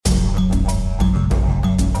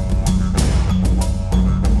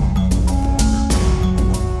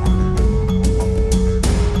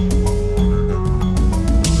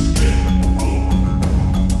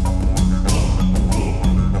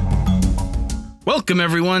Welcome,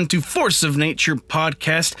 everyone, to Force of Nature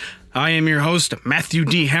podcast. I am your host, Matthew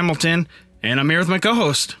D. Hamilton, and I'm here with my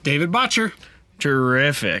co-host, David Botcher.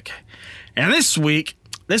 Terrific. And this week's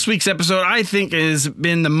episode, I think, has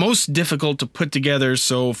been the most difficult to put together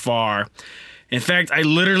so far. In fact, I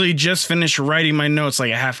literally just finished writing my notes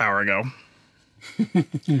like a half hour ago.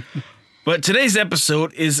 But today's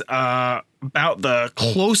episode is about the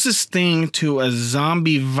closest thing to a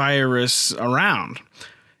zombie virus around,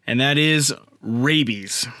 and that is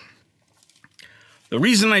rabies. The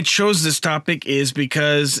reason I chose this topic is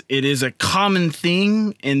because it is a common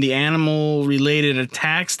thing in the animal-related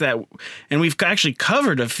attacks and we've actually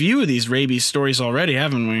covered a few of these rabies stories already,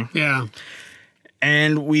 haven't we? Yeah.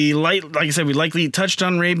 And we, like I said, we likely touched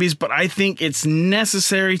on rabies, but I think it's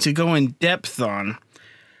necessary to go in depth on.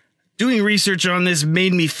 Doing research on this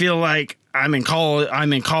made me feel like I'm in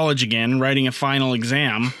college again, writing a final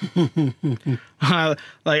exam. I'm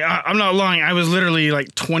not lying. I was literally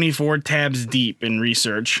like 24 tabs deep in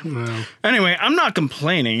research. Wow. Anyway, I'm not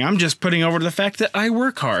complaining. I'm just putting over the fact that I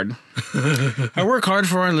work hard. I work hard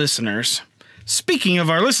for our listeners. Speaking of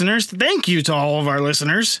our listeners, thank you to all of our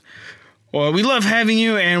listeners. Well, we love having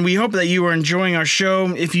you, and we hope that you are enjoying our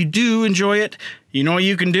show. If you do enjoy it, you know what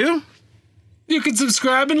you can do? You can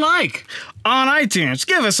subscribe and like. On iTunes,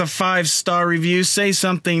 give us a 5-star review. Say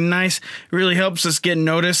something nice. It really helps us get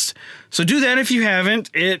noticed. So do that if you haven't.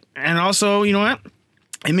 And also, you know what?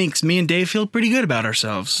 It makes me and Dave feel pretty good about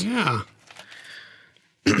ourselves. Yeah.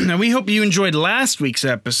 Now, we hope you enjoyed last week's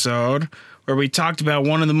episode where we talked about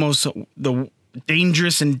one of the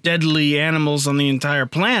dangerous and deadly animals on the entire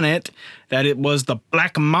planet, that it was the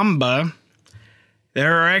black mamba.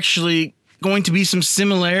 There are actually going to be some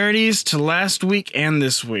similarities to last week and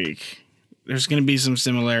this week. There's going to be some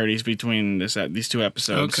similarities between these two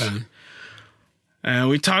episodes. Okay.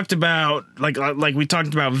 We talked about we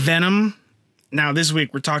talked about venom. Now this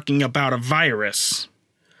week we're talking about a virus.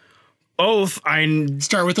 Both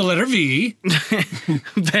Start with the letter V.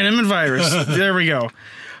 Venom and virus. There we go.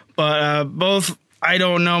 But both I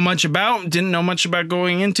don't know much about. Didn't know much about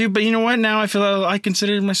going into. But you know what? Now I feel I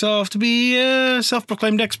consider myself to be a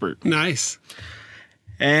self-proclaimed expert. Nice.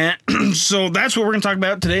 And so that's what we're going to talk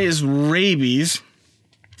about today is rabies.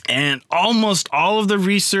 And almost all of the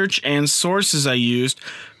research and sources I used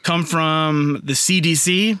come from the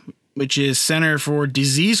CDC, which is Center for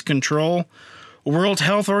Disease Control, World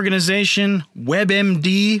Health Organization,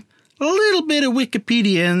 WebMD, a little bit of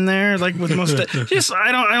Wikipedia in there, like with most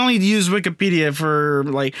I only use Wikipedia for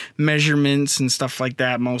like measurements and stuff like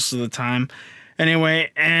that most of the time.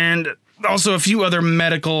 Anyway, and also a few other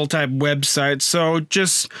medical type websites. So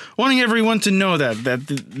just wanting everyone to know that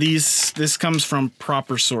this comes from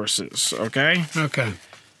proper sources, okay? Okay.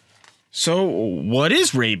 So what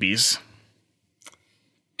is rabies?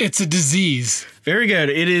 It's a disease. Very good.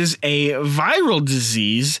 It is a viral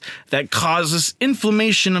disease that causes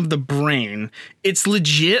inflammation of the brain. It's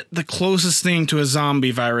legit the closest thing to a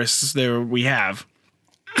zombie virus there we have.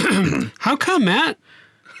 How come, Matt?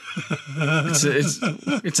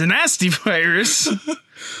 It's a nasty virus.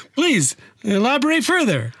 Please elaborate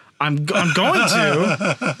further. I'm going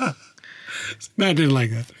to. Matt didn't like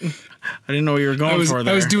that. I didn't know what you were going for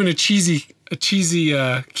there. I was doing a cheesy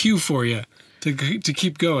cue for you to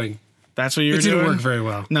keep going. That's what you were doing? It didn't work very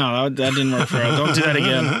well. No, that didn't work very well. Don't do that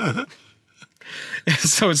again.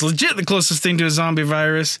 So it's legit the closest thing to a zombie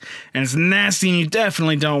virus, and it's nasty, and you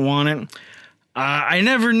definitely don't want it. I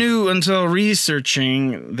never knew until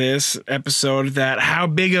researching this episode that how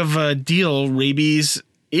big of a deal rabies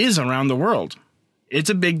is around the world. It's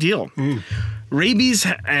a big deal. Mm. Rabies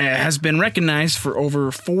has been recognized for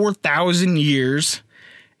over 4,000 years,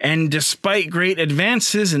 and despite great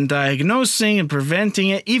advances in diagnosing and preventing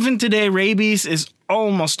it, even today rabies is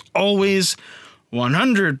almost always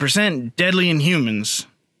 100% deadly in humans.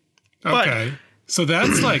 Okay. So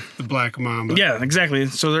that's like the black mamba. Yeah, exactly.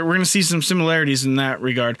 So we're going to see some similarities in that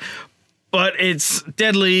regard. But it's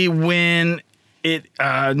deadly when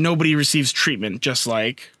nobody receives treatment, just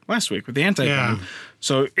like last week with the anti-venom. Yeah.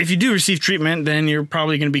 So if you do receive treatment, then you're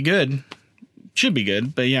probably going to be good. Should be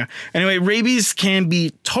good, but yeah. Anyway, rabies can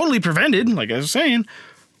be totally prevented, like I was saying,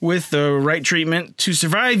 with the right treatment. To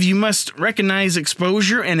survive, you must recognize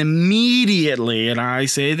exposure and immediately, and I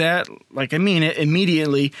say that like I mean it,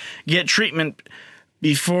 immediately get treatment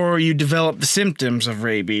before you develop the symptoms of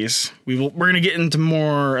rabies. We're going to get into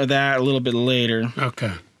more of that a little bit later.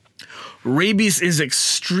 Okay. Rabies is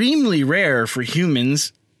extremely rare for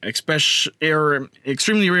humans,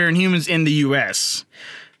 extremely rare in humans in the U.S.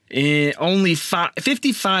 Only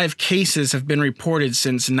 55 cases have been reported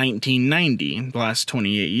since 1990, the last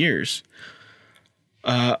 28 years.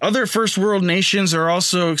 Other first world nations are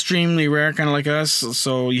also extremely rare, kind of like us.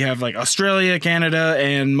 So you have like Australia, Canada,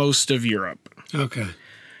 and most of Europe. Okay.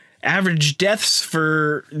 Average deaths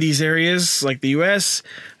for these areas, like the U.S.,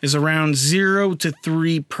 is around 0 to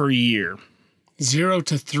 3 per year. 0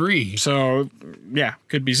 to 3. So, yeah,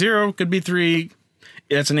 could be 0, could be 3.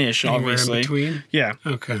 That's an ish, Anywhere obviously. in between? Yeah.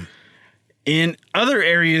 Okay. In other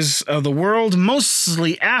areas of the world,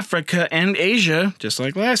 mostly Africa and Asia, just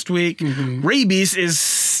like last week, rabies is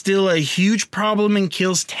still a huge problem and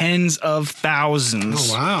kills tens of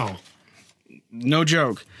thousands. Oh, wow. No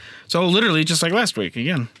joke. So literally, just like last week,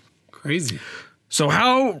 again. Crazy. So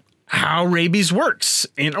how rabies works.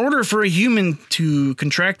 In order for a human to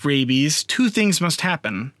contract rabies, 2 things must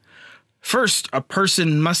happen. First, a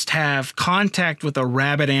person must have contact with a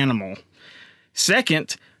rabid animal.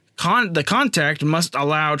 Second, the contact must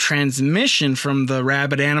allow transmission from the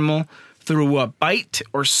rabid animal through a bite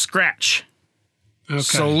or scratch. Okay.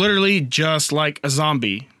 So literally just like a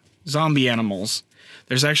zombie animals.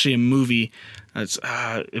 There's actually a movie that's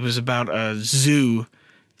it was about a zoo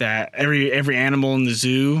that every animal in the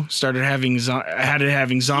zoo started having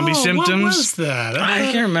zombie symptoms. What was that?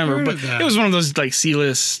 I can't remember, but it was one of those like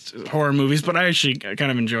C-list horror movies. But I actually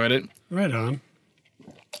kind of enjoyed it. Right on.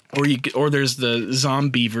 Or there's the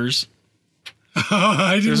Zombievers.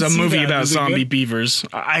 There's a movie about zombie beavers.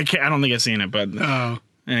 I don't think I've seen it, but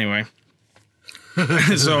anyway.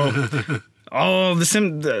 So all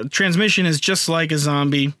the transmission is just like a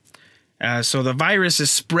zombie. So the virus is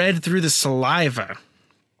spread through the saliva.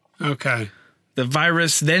 Okay. The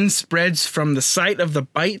virus then spreads from the site of the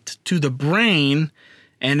bite to the brain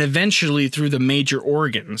and eventually through the major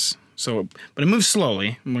organs. So, but it moves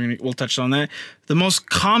slowly. We'll touch on that. The most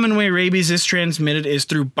common way rabies is transmitted is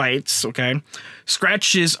through bites, okay?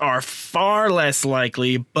 Scratches are far less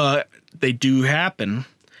likely, but they do happen.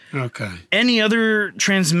 Okay. Any other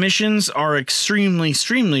transmissions are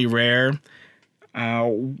extremely rare.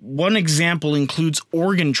 One example includes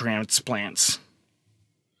organ transplants.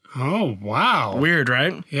 Oh, wow. Weird,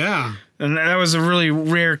 right? Yeah. And that was a really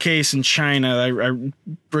rare case in China that I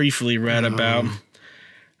briefly read about.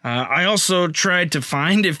 I also tried to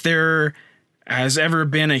find if there has ever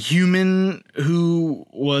been a human who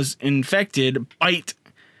was infected bite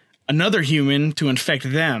another human to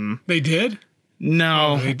infect them. They did?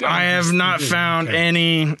 No, I have not found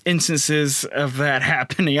any instances of that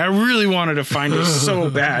happening. I really wanted to find it so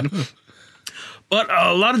bad. But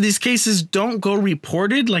a lot of these cases don't go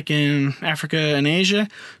reported, like in Africa and Asia.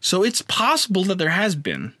 So it's possible that there has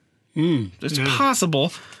been. It's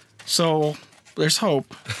possible. So there's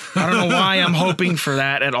hope. I don't know why I'm hoping for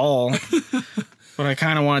that at all. But I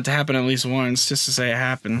kind of want it to happen at least once, just to say it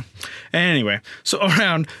happened. Anyway, so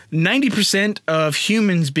around 90% of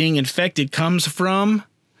humans being infected comes from...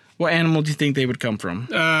 What animal do you think they would come from?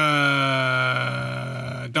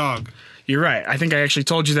 Dog. You're right. I think I actually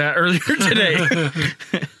told you that earlier today.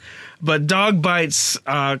 But dog bites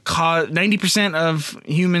cause 90% of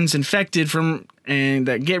humans infected from and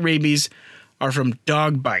that get rabies are from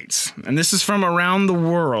dog bites. And this is from around the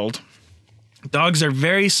world. Dogs are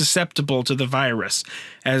very susceptible to the virus,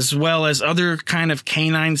 as well as other kind of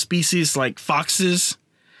canine species like foxes,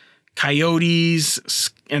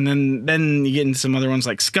 coyotes, and then you get into some other ones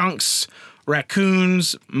like skunks,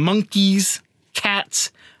 raccoons, monkeys,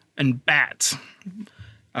 cats, and bats.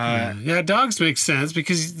 Yeah, dogs make sense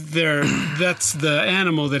because that's the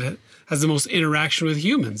animal that has the most interaction with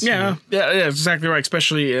humans. Yeah, yeah, exactly right.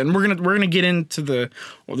 Especially, and we're gonna get into the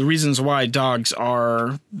reasons why dogs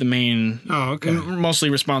are the main, mostly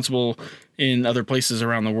responsible in other places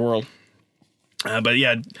around the world. But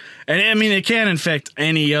yeah, and I mean it can infect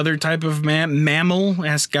any other type of mammal. It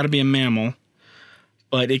has got to be a mammal,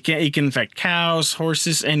 but it can infect cows,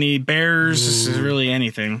 horses, any bears. This is really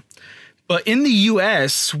anything. But in the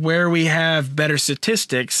U.S., where we have better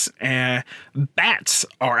statistics, bats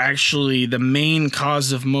are actually the main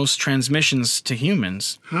cause of most transmissions to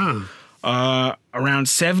humans. Around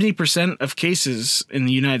 70% of cases in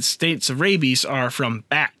the United States of rabies are from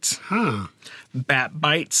bats. Bat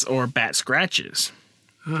bites or bat scratches.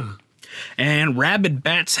 And rabid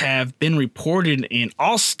bats have been reported in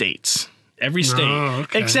all states, every state,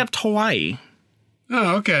 except Hawaii.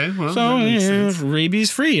 Oh, okay. Well, so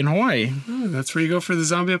rabies free in Hawaii. Oh, that's where you go for the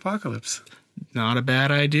zombie apocalypse. Not a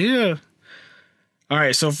bad idea. All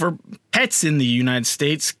right, so for pets in the United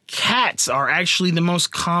States, cats are actually the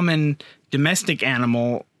most common domestic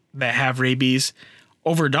animal that have rabies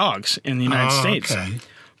over dogs in the United States. Okay.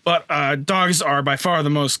 But dogs are by far the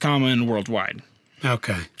most common worldwide.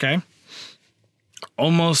 Okay.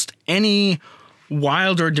 Almost any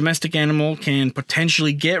wild or domestic animal can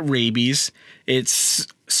potentially get rabies It's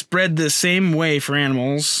spread the same way for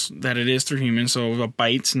animals that it is through humans, so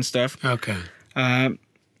bites and stuff. Okay.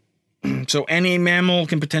 So any mammal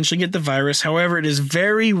can potentially get the virus. However, it is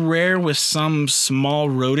very rare with some small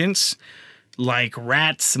rodents like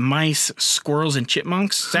rats, mice, squirrels, and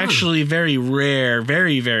chipmunks. It's actually very rare,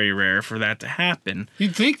 very, very rare for that to happen.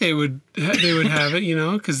 You'd think they would have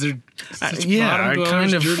it, because they're such bottom dwellers,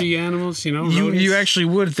 kind of dirty animals, You actually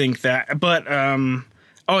would think that. But,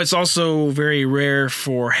 it's also very rare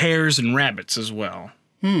for hares and rabbits as well.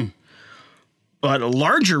 But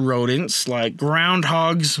larger rodents like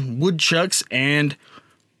groundhogs, woodchucks, and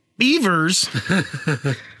beavers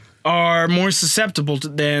are more susceptible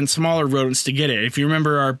than smaller rodents to get it. If you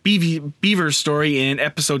remember our beaver story in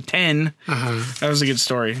episode 10, that was a good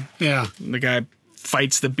story. Yeah. The guy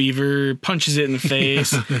fights the beaver, punches it in the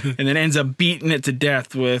face, and then ends up beating it to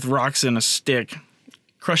death with rocks and a stick.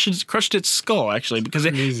 Crushed its skull, actually, because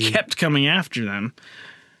it kept coming after them.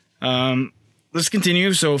 Let's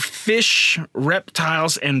continue. So fish,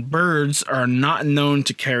 reptiles, and birds are not known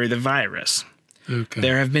to carry the virus. Okay.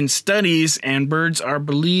 There have been studies, and birds are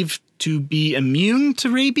believed to be immune to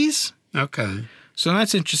rabies. Okay. So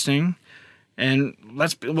that's interesting. And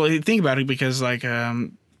think about it, because like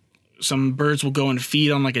some birds will go and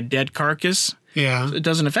feed on like a dead carcass. Yeah. So it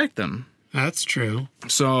doesn't affect them. That's true.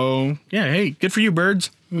 So yeah, hey, good for you,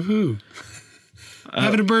 birds. Woohoo.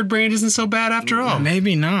 Having a bird brain isn't so bad after all.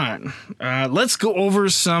 Maybe not. Let's go over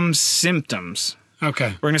some symptoms.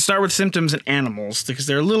 Okay. We're going to start with symptoms in animals because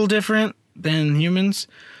they're a little different than humans.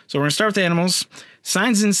 So we're going to start with animals.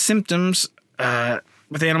 Signs and symptoms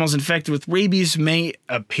with animals infected with rabies may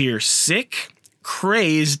appear sick,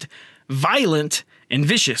 crazed, violent, and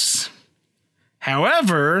vicious.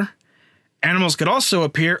 However, animals could also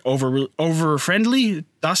appear over friendly,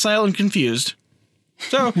 docile, and confused.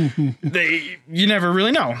 So you never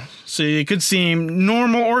really know. So you could seem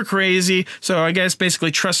normal or crazy. So I guess basically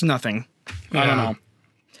trust nothing. I don't know.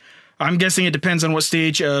 I'm guessing it depends on what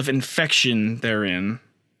stage of infection they're in.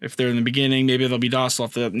 If they're in the beginning, maybe they'll be docile.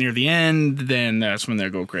 If they're near the end, then that's when they'll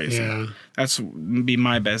go crazy. Yeah. That's be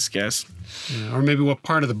my best guess. Yeah. Or maybe what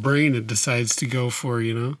part of the brain it decides to go for,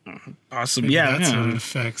 Possibly, maybe that's what it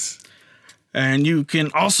affects. And you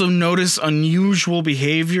can also notice unusual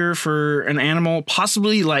behavior for an animal,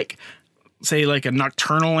 possibly like, say, like a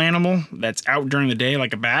nocturnal animal that's out during the day,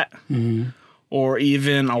 like a bat, or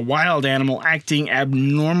even a wild animal acting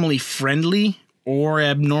abnormally friendly or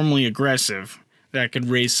abnormally aggressive. That could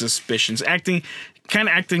raise suspicions. Acting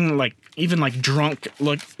like even like drunk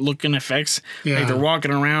looking effects. Yeah. Like they're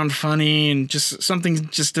walking around funny and just something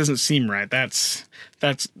just doesn't seem right.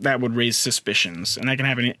 That would raise suspicions, and that can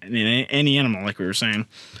happen in any animal, like we were saying.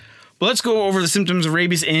 But let's go over the symptoms of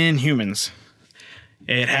rabies in humans.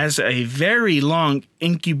 It has a very long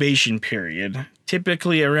incubation period,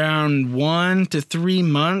 typically around 1 to 3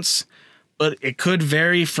 months, but it could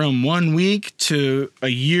vary from 1 week to a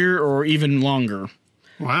year or even longer.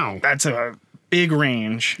 Wow. That's a big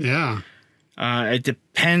range. Yeah. It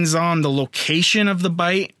depends on the location of the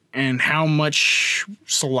bite and how much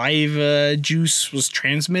saliva juice was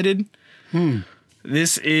transmitted.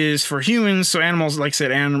 This is for humans, so animals, like I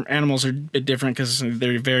said, animals are a bit different because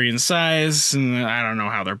they vary in size, and I don't know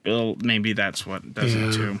how they're built. Maybe that's what does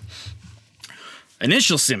it too.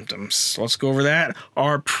 Initial symptoms, let's go over that,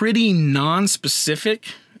 are pretty non-specific,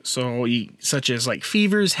 such as like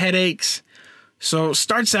fevers, headaches. So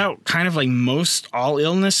starts out kind of like all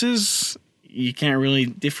illnesses. You can't really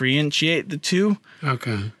differentiate the two.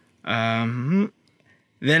 Okay. Then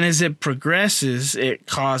as it progresses, it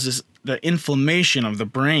causes the inflammation of the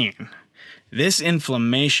brain. This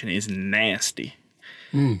inflammation is nasty.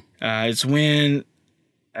 It's when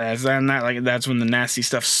that's when the nasty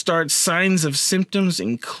stuff starts. Signs of symptoms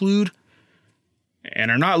include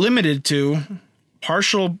and are not limited to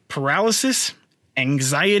partial paralysis,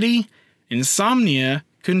 anxiety, insomnia,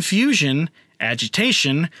 confusion,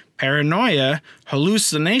 agitation, paranoia,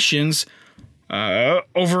 hallucinations,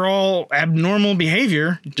 overall abnormal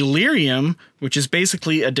behavior, delirium, which is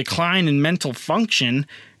basically a decline in mental function,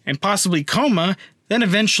 and possibly coma, then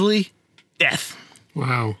eventually death.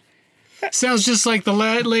 Wow. Sounds just like the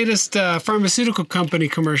latest pharmaceutical company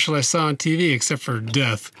commercial I saw on TV, except for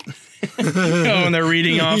death. And they're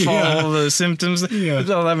reading off all the symptoms. Yeah.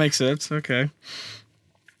 Oh, that makes sense. Okay.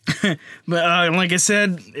 But like I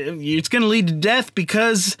said, it's going to lead to death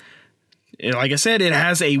because, like I said, it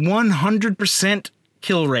has a 100%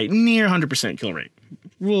 kill rate, near 100% kill rate.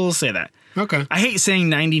 We'll say that. Okay. I hate saying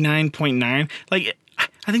 99.9. Like,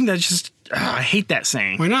 I think that's just I hate that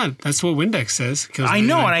saying. Why not? That's what Windex says. I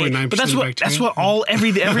know, but that's what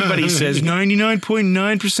everybody says.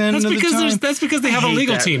 99.9% of the time. That's because they have a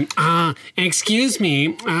legal team. Excuse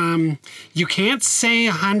me, you can't say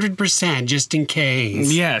 100% just in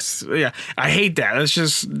case. Yes, yeah, I hate that. That's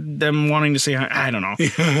just them wanting to say. I don't know.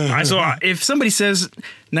 So if somebody says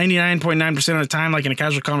 99.9% of the time, like in a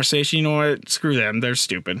casual conversation, you know what? Screw them. They're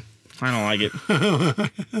stupid. I don't like it.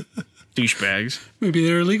 Douchebags. Maybe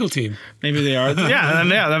they're a legal team. Maybe they are.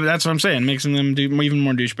 Yeah, that's what I'm saying. Making them do even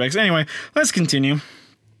more douchebags. Anyway, let's continue.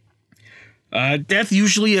 Death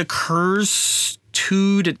usually occurs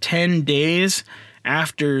 2 to 10 days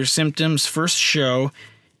after symptoms first show,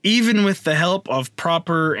 even with the help of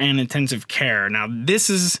proper and intensive care. Now, this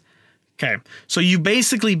is... Okay, so you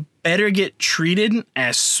basically better get treated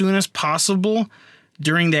as soon as possible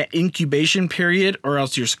during that incubation period, or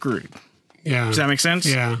else you're screwed. Yeah. Does that make sense?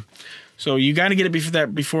 Yeah. So you got to get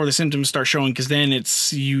it before the symptoms start showing, because then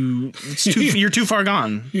you're too far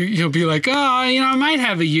gone. You'll be like, I might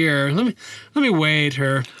have a year. Let me wait,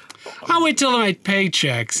 or I'll wait till my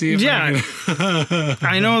paycheck. See if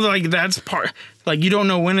I know, like that's part. Like you don't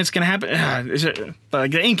know when it's gonna happen.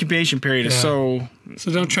 Like the incubation period is so.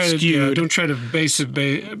 So don't try to base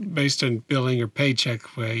it based on billing or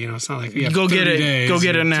paycheck way. It's not like you have go 30 get it. days. Go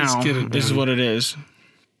get it now. Just get it this is what it is.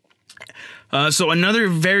 So another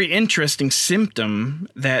very interesting symptom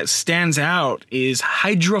that stands out is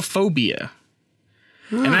hydrophobia.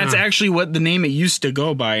 And that's actually what the name it used to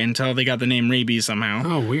go by until they got the name rabies somehow.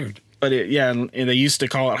 Oh, weird. But they used to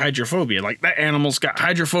call it hydrophobia. Like, that animal's got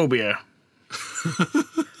hydrophobia.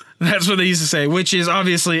 That's what they used to say, which is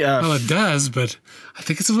obviously... well, it does, but I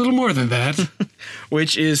think it's a little more than that.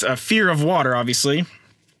 Which is a fear of water, obviously,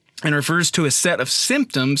 and refers to a set of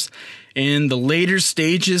symptoms in the later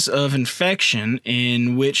stages of infection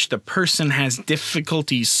in which the person has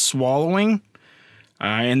difficulty swallowing,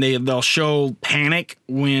 and they'll show panic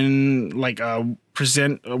when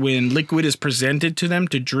when liquid is presented to them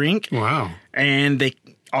to drink. Wow. And they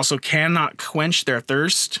also cannot quench their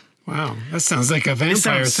thirst. Wow, that sounds like a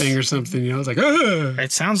vampire thing or something. It's like, ugh.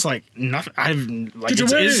 It sounds like nothing.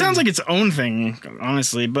 It sounds like its own thing,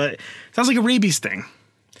 honestly, but it sounds like a rabies thing.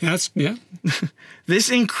 Yeah. This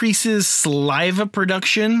increases saliva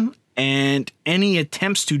production, and any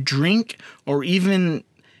attempts to drink or even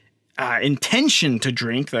intention to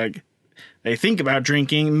drink, like they think about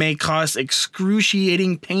drinking, may cause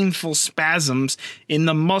excruciating painful spasms in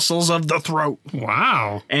the muscles of the throat.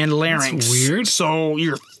 Wow. And larynx. That's weird. So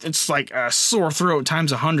it's like a sore throat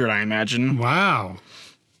times 100, I imagine. Wow.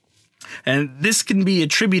 And this can be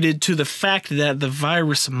attributed to the fact that the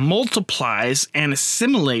virus multiplies and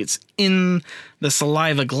assimilates in the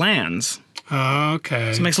saliva glands. Oh,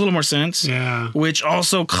 okay. So it makes a little more sense. Yeah. Which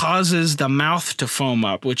also causes the mouth to foam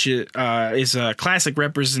up, which is a classic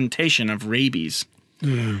representation of rabies.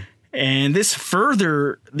 Yeah. And this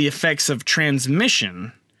further the effects of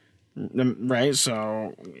transmission, right?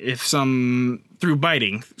 So through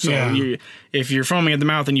biting. So if you're foaming at the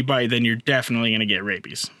mouth and you bite, then you're definitely going to get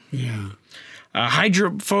rabies. Yeah.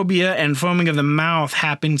 Hydrophobia and foaming of the mouth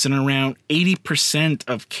happens in around 80%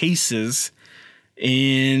 of cases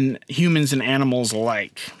in humans and animals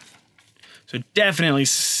alike. So definitely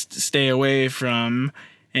stay away from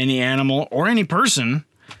any animal or any person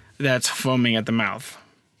that's foaming at the mouth.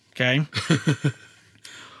 Okay?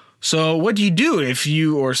 So what do you do if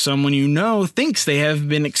you or someone you know thinks they have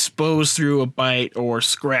been exposed through a bite or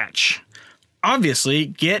scratch? Obviously,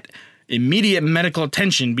 get immediate medical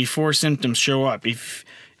attention before symptoms show up. If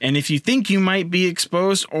you think you might be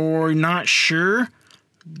exposed or not sure,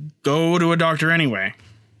 go to a doctor anyway.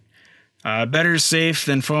 Better safe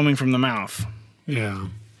than foaming from the mouth. Yeah.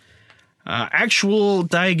 Actual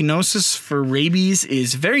diagnosis for rabies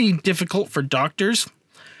is very difficult for doctors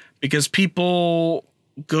because people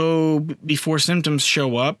go before symptoms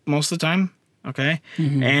show up most of the time. Okay.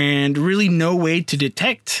 Mm-hmm. And really no way to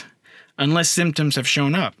detect unless symptoms have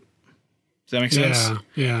shown up. Does that make sense?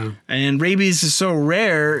 Yeah. And rabies is so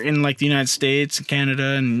rare in like the United States,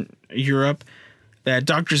 Canada, and Europe that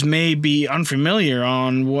doctors may be unfamiliar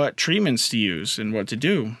on what treatments to use and what to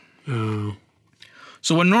do. Oh.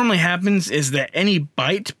 So what normally happens is that any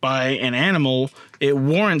bite by an animal, it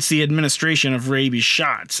warrants the administration of rabies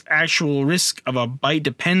shots. Actual risk of a bite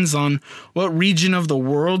depends on what region of the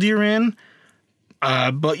world you're in.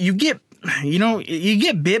 But you get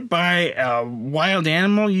bit by a wild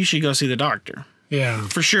animal, you should go see the doctor. Yeah.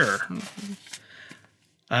 For sure.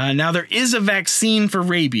 Now, there is a vaccine for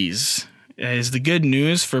rabies, is the good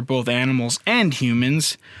news for both animals and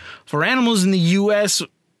humans. For animals in the U.S.,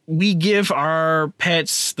 we give our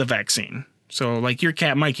pets the vaccine. So, like your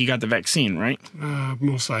cat Mikey got the vaccine, right?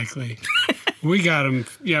 Most likely. We got him.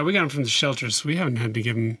 Yeah, we got him from the shelters. So we haven't had to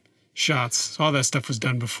give him shots. So all that stuff was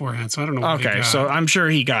done beforehand. So I don't know what he got. So I'm sure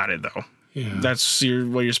he got it, though. Yeah. That's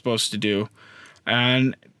what you're supposed to do.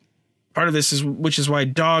 And part of this which is why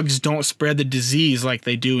dogs don't spread the disease like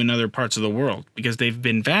they do in other parts of the world, because they've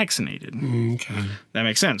been vaccinated. Okay. That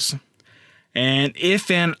makes sense. And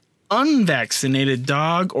if an unvaccinated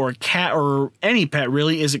dog or cat or any pet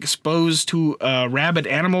really is exposed to a rabid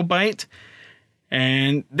animal bite,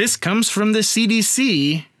 and this comes from the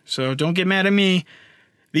CDC, so don't get mad at me,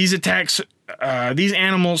 these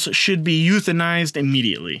animals should be euthanized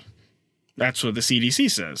immediately. That's what the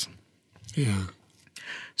CDC says. Yeah.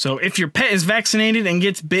 So if your pet is vaccinated and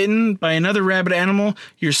gets bitten by another rabid animal,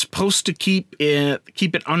 you're supposed to keep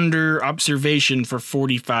it under observation for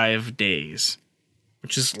 45 days,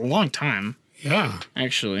 which is a long time. Yeah.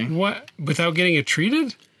 Actually. What? Without getting it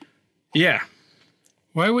treated? Yeah.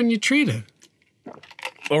 Why wouldn't you treat it?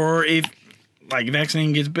 Or if, like,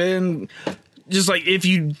 vaccinating gets bitten, just like if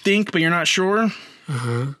you think but you're not sure,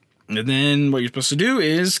 and then what you're supposed to do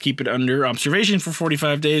is keep it under observation for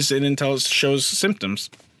 45 days and until it shows symptoms.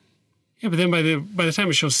 Yeah, but then by the time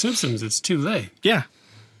it shows symptoms, it's too late. Yeah.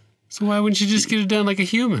 So why wouldn't you just get it done like a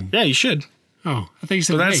human? Yeah, you should. Oh, I think you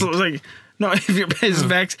said So that's wait. like, no, if your pet is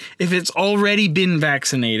if it's already been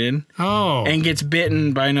vaccinated and gets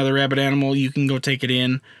bitten by another rabid animal, you can go take it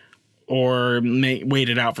in or wait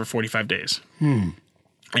it out for 45 days.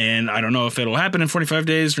 And I don't know if it'll happen in 45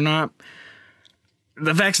 days or not.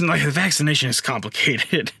 The vaccination is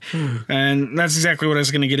complicated. And that's exactly what I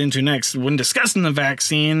was going to get into next. When discussing the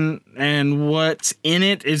vaccine and what's in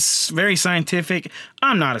it, it's very scientific.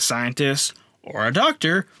 I'm not a scientist or a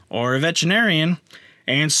doctor or a veterinarian.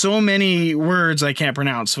 And so many words I can't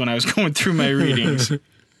pronounce when I was going through my readings.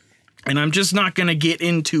 And I'm just not going to get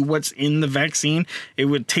into what's in the vaccine. It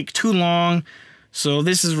would take too long. So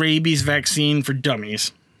this is rabies vaccine for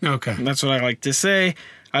dummies. Okay. That's what I like to say.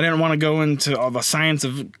 I didn't want to go into all the science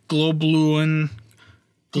of globulin,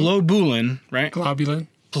 right?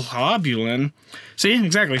 Globulin. See,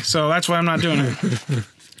 exactly. So that's why I'm not doing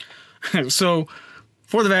it. So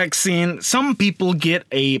for the vaccine, some people get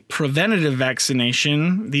a preventative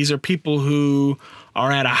vaccination. These are people who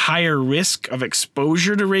are at a higher risk of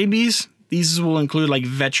exposure to rabies. These will include like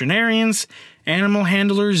veterinarians, animal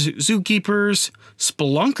handlers, zookeepers,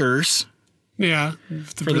 spelunkers. Yeah,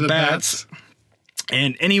 for the bats.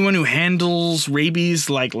 And anyone who handles rabies,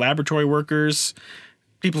 like laboratory workers,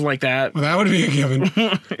 people like that. Well, that would be a given.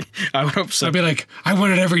 I would hope so. I'd be like, I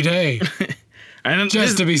want it every day.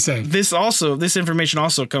 Just to be safe. This information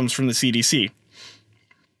also comes from the CDC.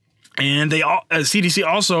 And CDC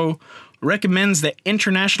also recommends that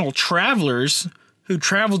international travelers who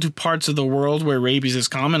travel to parts of the world where rabies is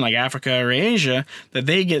common, like Africa or Asia, that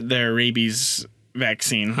they get their rabies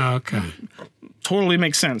vaccine. Okay. Totally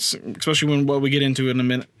makes sense, especially what we get into in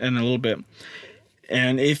a little bit.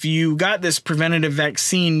 And if you got this preventative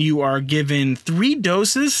vaccine, you are given 3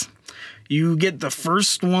 doses. You get the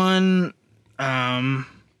first one. Okay.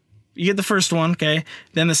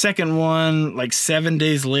 Then the second one, like 7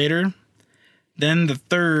 days later. Then the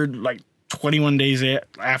third, like 21 days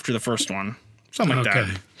after the first one. Something like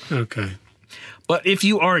that. Okay. But if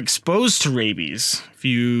you are exposed to rabies, if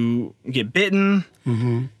you get bitten,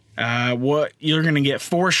 what you're going to get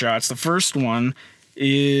 4 shots. The first one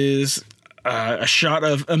is a shot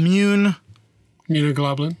of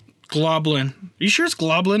immunoglobulin. Globulin. Are you sure it's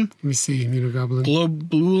globulin? Let me see. Immunoglobulin.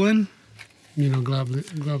 Globulin.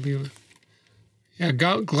 Globulin. Yeah,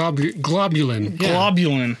 globulin. Yeah.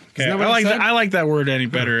 Globulin. Okay. I like that word any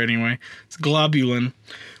better anyway. It's globulin.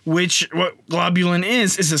 What globulin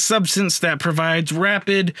is a substance that provides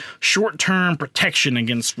rapid, short-term protection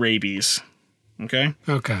against rabies. Okay?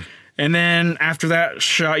 Okay. And then after that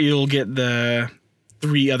shot, you'll get the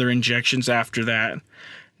 3 other injections after that.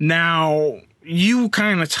 Now, you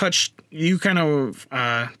kind of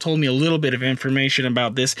told me a little bit of information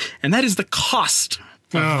about this, and that is the cost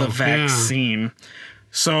of the vaccine. Yeah.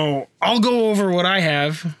 So I'll go over what I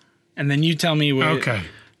have, and then you tell me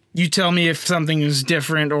you tell me if something is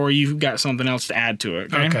different or you've got something else to add to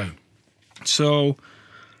it. Okay. So,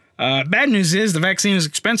 bad news is the vaccine is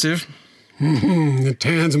expensive. It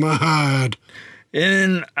tans my hide.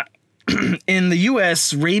 In the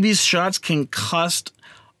U.S., rabies shots can cost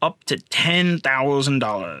up to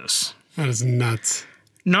 $10,000. That is nuts.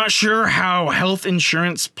 Not sure how health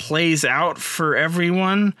insurance plays out for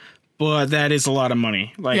everyone, but that is a lot of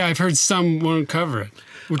money. Yeah, I've heard some won't cover it.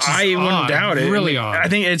 which is I wouldn't doubt it. Really odd. I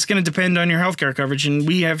think it's going to depend on your healthcare coverage, and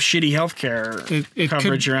we have shitty healthcare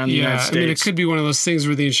coverage around the United States. I mean, it could be one of those things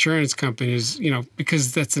where the insurance companies,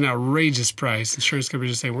 because that's an outrageous price, insurance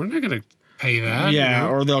companies just say, we're not going to pay that. Yeah,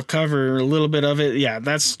 or they'll cover a little bit of it. Yeah,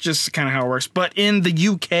 that's just kind of how it works. But in the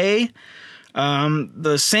UK,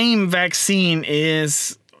 the same vaccine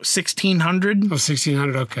is $1,600. Oh,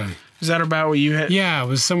 $1,600, okay. Is that about what you had? Yeah, it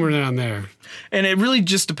was somewhere down there. And it really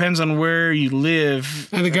just depends on where you live.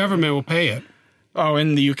 And the government will pay it. Oh,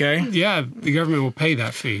 in the UK? Yeah, the government will pay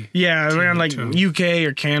that fee. Yeah, around like UK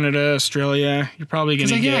or Canada, Australia, you're probably going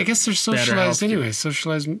to get I guess they're socialized anyway.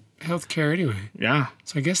 Socialized healthcare anyway. Yeah.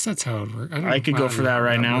 So I guess that's how it works. I could go for that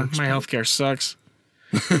right now. My healthcare sucks.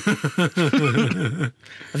 I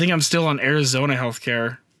think I'm still on Arizona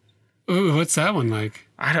healthcare. Ooh, what's that one like?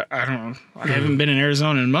 I don't know. I haven't been in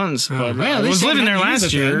Arizona in months, but I was living there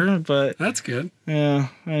last year. But that's good. Yeah.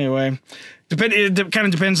 Anyway, it kind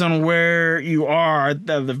of depends on where you are.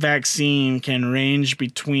 The vaccine can range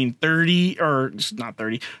between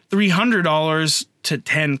 $300 to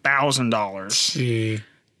 $10,000. See.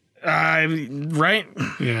 Right?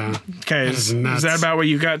 Yeah. Okay. Is that about what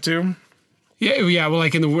you got too? Yeah. Well,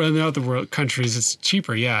 like in the other world countries, it's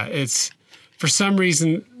cheaper. Yeah. It's for some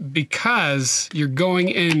reason because you're going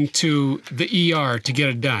into the ER to get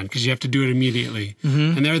it done because you have to do it immediately,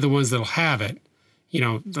 and they're the ones that'll have it.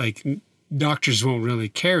 Like doctors won't really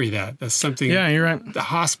carry that. That's something. Yeah, you're right. The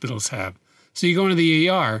hospitals have. So you go into the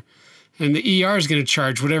ER. And the ER is going to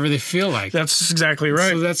charge whatever they feel like. That's exactly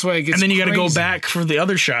right. So that's why it gets. And then you got to go crazy. back for the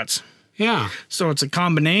other shots. Yeah. So it's a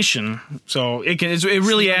combination. So it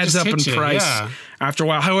really adds up in price after a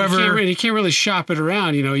while. However, you can't really shop it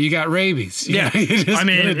around. You got rabies. Yeah. I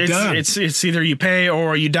mean, it's either you pay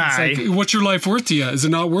or you die. It's like, what's your life worth to you? Is it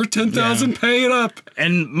not worth $10,000? Yeah. Pay it up.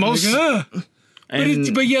 And most.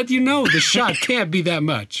 But yet the shot can't be that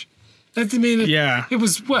much. It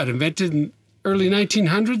was invented in early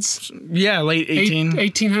 1900s? Yeah, late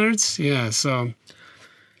 1800s? Yeah, so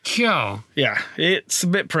yeah, it's a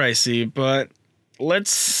bit pricey, but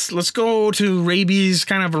let's go to rabies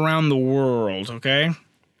kind of around the world, okay?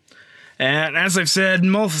 And as I've said,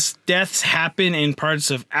 most deaths happen in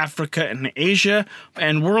parts of Africa and Asia,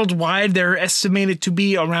 and worldwide they're estimated to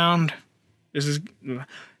be around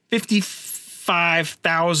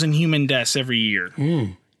 55,000 human deaths every year.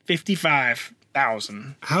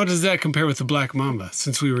 55,000. How does that compare with the black mamba?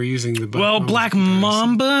 Since we were using the black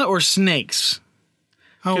mamba or snakes?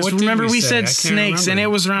 Oh, what remember we said snakes, and it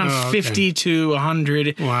was around 50 to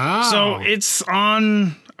 100. Wow! So it's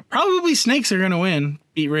on. Probably snakes are going to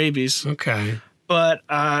beat rabies. Okay, but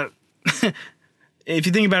if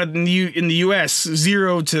you think about it, in the U.S.,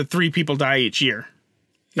 0 to 3 people die each year.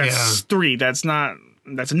 That's 3. That's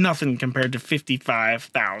nothing compared to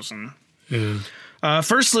 55,000. Yeah.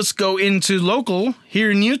 First, let's go into local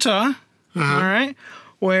here in Utah, all right,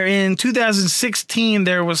 where in 2016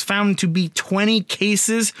 there was found to be 20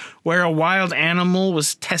 cases where a wild animal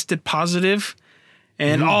was tested positive,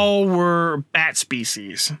 and all were bat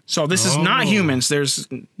species. So this is not humans. There's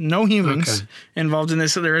no humans involved in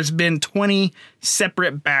this. So there has been 20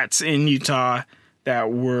 separate bats in Utah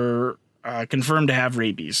that were confirmed to have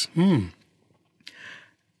rabies.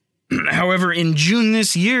 However, in June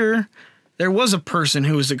this year, there was a person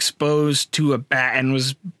who was exposed to a bat and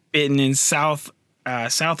was bitten in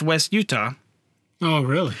southwest Utah. Oh,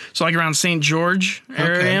 really? So like around St. George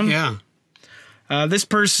area. Okay, yeah. This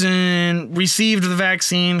person received the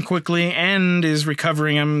vaccine quickly and is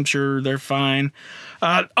recovering. I'm sure they're fine.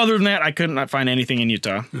 Other than that, I could not find anything in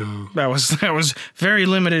Utah. No. That was very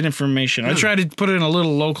limited information. I tried to put in a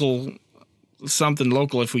little something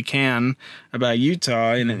local if we can about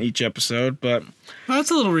Utah in each episode, but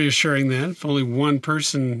that's a little reassuring then. If only one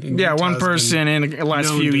person in one person in the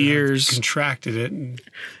last few years contracted it,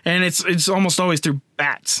 and it's almost always through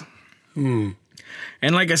bats. And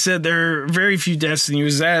like I said, there are very few deaths in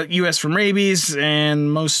the U.S. from rabies,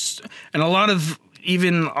 and a lot of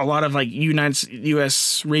like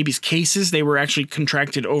U.S. rabies cases, they were actually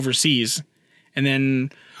contracted overseas, and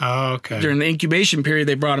then during the incubation period,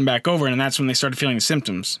 they brought them back over, and that's when they started feeling the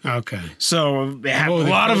symptoms. Okay. So they had a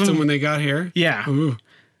lot of them when they got here? Yeah. Ooh.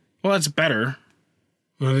 Well, that's better.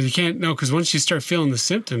 Well, you can't know because once you start feeling the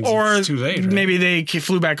symptoms, it's too late. Right? Maybe they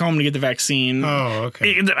flew back home to get the vaccine. Oh,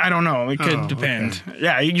 okay. I don't know. It could depend. Okay.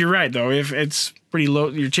 Yeah, you're right, though. If it's pretty low,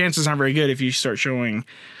 your chances aren't very good if you start showing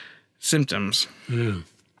symptoms. Yeah.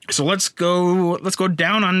 So let's go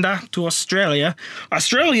down under to Australia.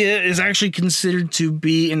 Australia is actually considered to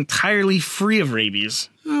be entirely free of rabies.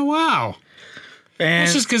 Oh, wow. And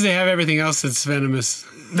It's just because they have everything else that's venomous.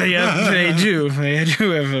 they do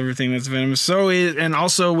have everything that's venomous. And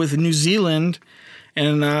also with New Zealand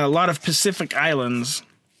and a lot of Pacific islands.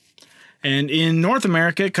 And in North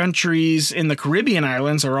America, countries in the Caribbean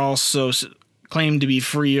islands are also claimed to be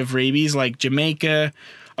free of rabies, like Jamaica,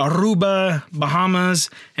 Aruba,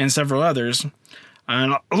 Bahamas, and several others.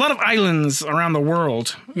 And a lot of islands around the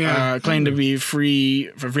world claim to be free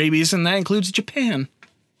of rabies, and that includes Japan.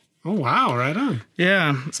 Oh, wow. Right on.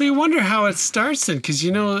 Yeah. So you wonder how it starts then, because,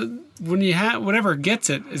 when you have whatever gets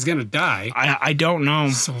it is going to die. I don't know.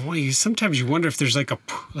 So sometimes you wonder if there's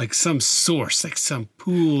like some source, like some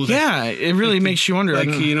pool. It really makes you wonder. Like,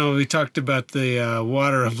 we talked about the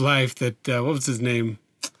water of life that, what was his name?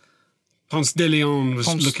 Ponce de Leon was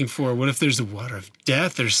looking for. What if there's a water of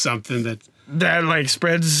death or something that like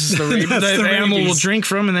spreads the rabies that the animal will drink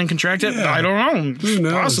from and then contract it? Yeah. I don't know. Who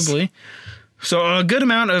knows? Possibly. So a good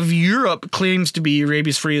amount of Europe claims to be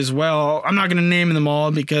rabies-free as well. I'm not going to name them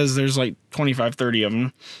all because there's like 25, 30 of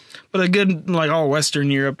them. But a good, like all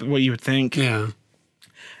Western Europe, what you would think. Yeah.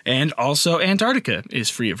 And also Antarctica is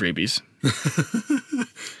free of rabies.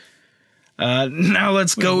 Now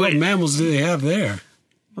let's go. What mammals do they have there?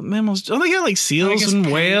 What mammals? Oh, they got like seals and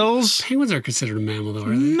whales. Penguins are considered a mammal, though, are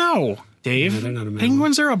they? No, Dave. No, they're not a mammal.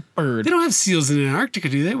 Penguins are a bird. They don't have seals in Antarctica,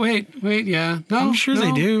 do they? Wait, yeah. No, I'm sure they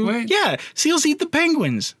do. Wait. Yeah, seals eat the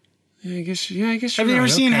penguins. I guess you're Have you ever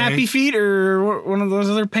seen Happy Feet or one of those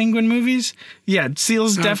other penguin movies? Yeah,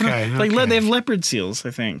 seals definitely. Like they have leopard seals,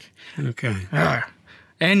 I think. Okay.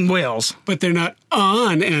 And whales. But they're not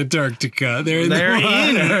on Antarctica. They're in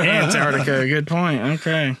Antarctica. Good point.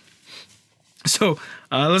 Okay. So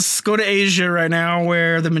let's go to Asia right now,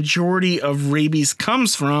 where the majority of rabies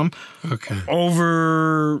comes from. Okay.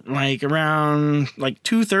 Over around about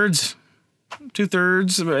 2/3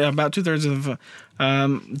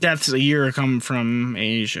 of deaths a year come from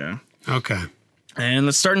Asia. Okay. And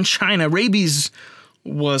let's start in China. Rabies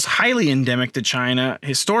was highly endemic to China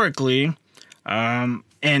historically.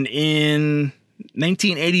 And in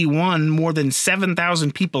 1981, more than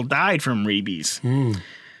 7,000 people died from rabies.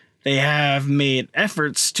 They have made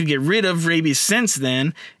efforts to get rid of rabies since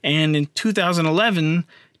then, and in 2011,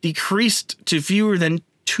 decreased to fewer than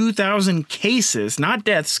 2,000 cases, not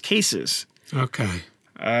deaths, cases. Okay.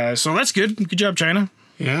 So that's good. Good job, China.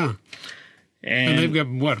 Yeah. And they've got,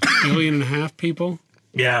 what, 1.5 billion people?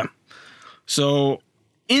 Yeah. So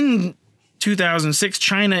in 2006,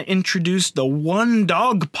 China introduced the one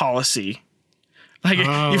dog policy.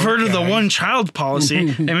 You've heard of the one child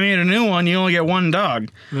policy. They made a new one. You only get one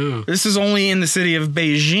dog. Oh. This is only in the city of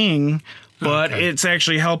Beijing, but it's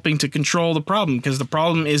actually helping to control the problem because the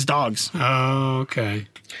problem is dogs. Oh, okay.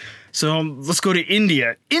 So let's go to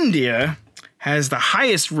India. India has the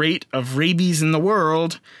highest rate of rabies in the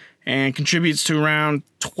world and contributes to around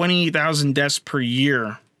 20,000 deaths per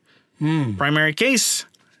year. Primary case,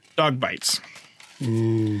 dog bites.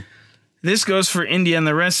 This goes for India and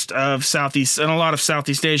the rest of Southeast and a lot of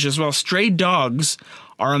Southeast Asia as well. Stray dogs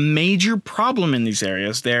are a major problem in these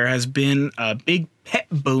areas. There has been a big pet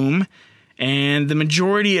boom, and the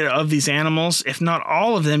majority of these animals, if not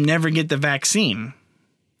all of them, never get the vaccine.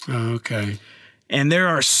 Oh, okay. And there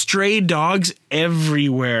are stray dogs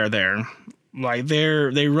everywhere there.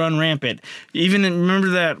 They run rampant. Even remember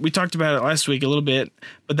that we talked about it last week a little bit,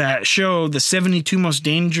 but that show, the 72 most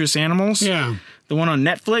dangerous animals. Yeah. The one on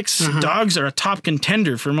Netflix. Dogs are a top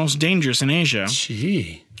contender for most dangerous in Asia.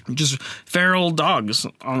 Gee. Just feral dogs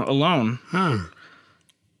alone. Huh.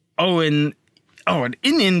 And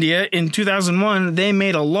in India in 2001, they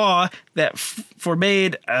made a law that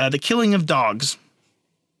forbade the killing of dogs.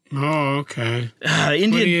 Oh, okay.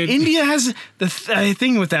 India has the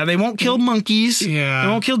thing with that. They won't kill monkeys. Yeah. They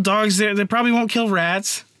won't kill dogs. They probably won't kill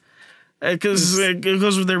rats because it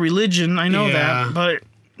goes with their religion. I know that, but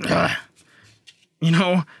I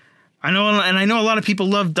know a lot of people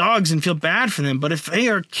love dogs and feel bad for them. But if they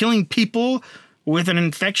are killing people with an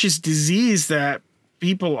infectious disease that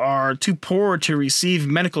people are too poor to receive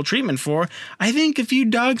medical treatment for, I think a few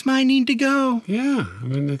dogs might need to go. Yeah,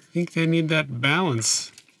 I think they need that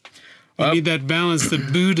balance. They need that balance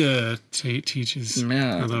that Buddha teaches.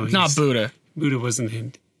 Yeah, not Buddha. Buddha wasn't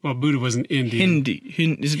Hindu. Well, Buddha wasn't Indian. Hindu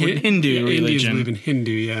religion. Indians believe in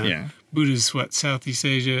Hindu, yeah. Yeah. Buddha's what, Southeast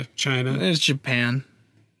Asia, China? It's Japan.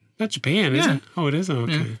 Not Japan, is it? Oh, it is?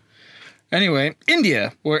 Okay. Yeah. Anyway,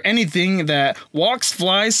 India, where anything that walks,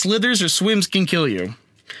 flies, slithers, or swims can kill you.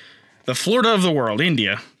 The Florida of the world,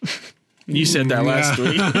 India. You said that last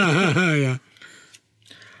week.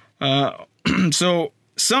 Yeah. So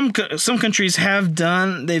some countries have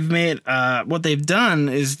done. They've made what they've done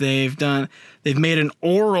is they've made an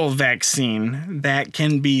oral vaccine that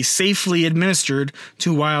can be safely administered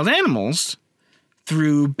to wild animals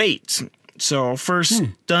through baits. So first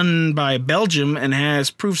done by Belgium and has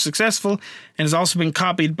proved successful, and has also been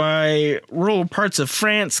copied by rural parts of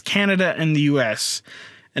France, Canada, and the U.S.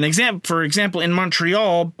 For example, in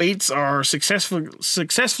Montreal, baits are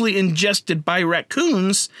successfully ingested by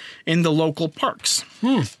raccoons in the local parks.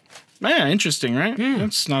 Yeah, interesting, right? Yeah.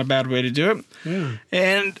 That's not a bad way to do it. Yeah.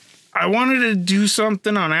 And I wanted to do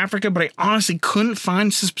something on Africa, but I honestly couldn't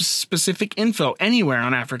find specific info anywhere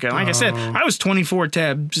on Africa. Like I said, I was 24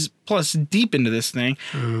 tabs plus deep into this thing,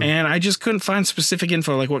 and I just couldn't find specific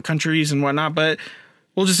info, like what countries and whatnot. But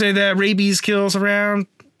we'll just say that rabies kills around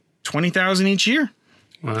 20,000 each year.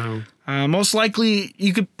 Wow. Most likely,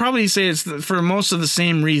 you could probably say it's for most of the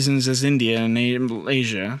same reasons as India and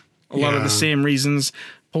Asia. A lot of the same reasons.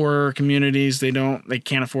 Poorer communities, they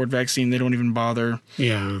can't afford vaccine. They don't even bother.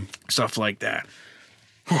 Yeah. Stuff like that.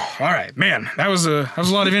 All right, man, that was a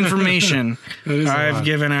lot of information I've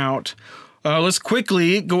given out. Let's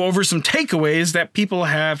quickly go over some takeaways that people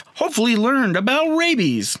have hopefully learned about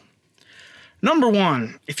rabies. Number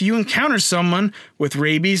 1, if you encounter someone with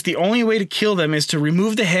rabies, the only way to kill them is to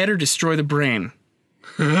remove the head or destroy the brain.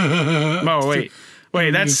 Oh, wait.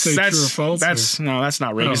 Wait, that's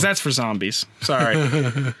not rabies. That's for zombies. Sorry.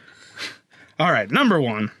 All right, number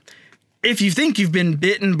 1. If you think you've been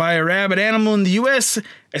bitten by a rabid animal in the U.S.,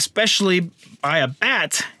 especially by a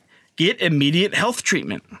bat, get immediate health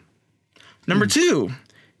treatment. Number 2.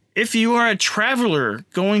 If you are a traveler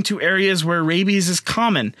going to areas where rabies is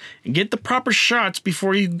common, get the proper shots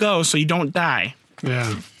before you go so you don't die.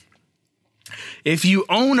 Yeah. If you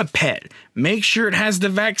own a pet, make sure it has the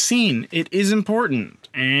vaccine. It is important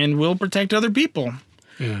and will protect other people.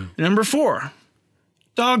 Yeah. Number 4,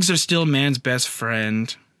 dogs are still man's best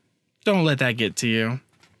friend. Don't let that get to you.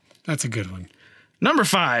 That's a good one. Number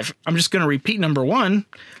 5, I'm just going to repeat number 1.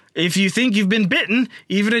 If you think you've been bitten,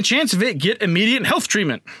 even a chance of it, get immediate health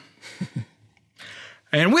treatment.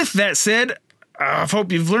 And with that said, I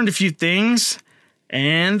hope you've learned a few things.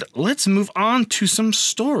 And let's move on to some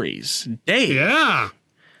stories. Dave. Yeah.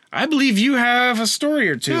 I believe you have a story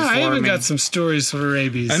or two for me. I even got some stories for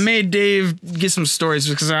rabies. I made Dave get some stories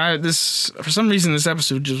because for some reason this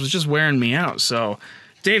episode was just wearing me out. So,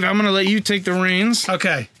 Dave, I'm going to let you take the reins.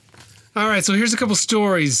 Okay. All right, so here's a couple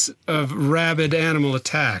stories of rabid animal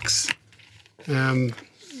attacks.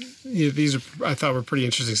 These I thought were pretty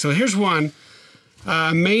interesting. So here's one.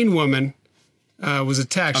 A Maine woman was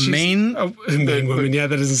attacked. A Maine woman. Yeah,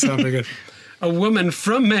 that doesn't sound very good. A woman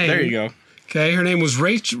from Maine. There you go. Okay, her name was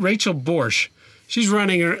Rachel Borsch. She's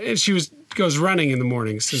running. Goes running in the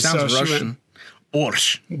mornings. Sounds Russian.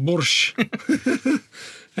 Borsch.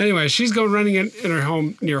 Anyway, she's going running in her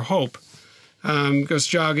home near Hope. Goes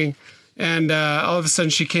jogging, and all of a sudden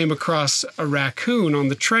she came across a raccoon on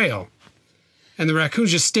the trail, and the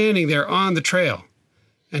raccoon's just standing there on the trail.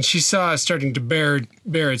 And she saw it starting to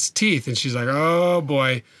bare its teeth, and she's like, "Oh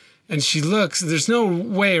boy!" And she looks. There's no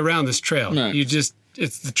way around this trail. No.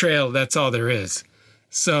 It's the trail. That's all there is.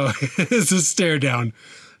 So it's a stare down.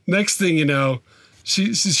 Next thing you know,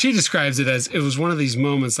 she describes it as it was one of these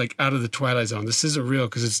moments like out of the Twilight Zone. This isn't real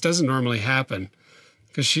because it doesn't normally happen.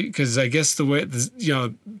 Because I guess the way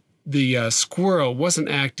the squirrel wasn't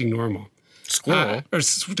acting normal. Squirrel? Or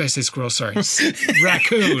did I say squirrel? Sorry.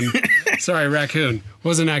 Raccoon. Sorry, raccoon.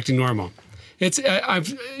 Wasn't acting normal. It's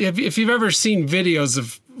if you've ever seen videos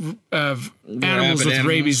of animals with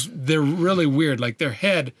rabies, they're really weird. Like their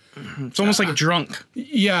head. It's almost like drunk.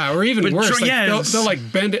 Yeah, or even worse. They'll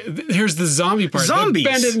like bend it. Here's the zombie part. Zombies.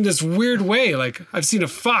 They'll bend it in this weird way. Like I've seen a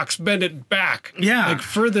fox bend it back. Yeah. Like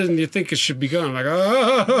further than you think it should be going. Like,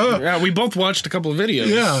 oh. Yeah, we both watched a couple of videos.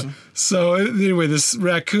 Yeah. So anyway, this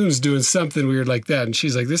raccoon's doing something weird like that. And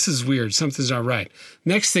she's like, this is weird. Something's not right.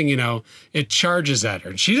 Next thing you know, it charges at her.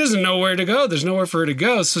 And she doesn't know where to go. There's nowhere for her to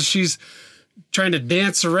go. So she's trying to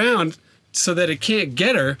dance around so that it can't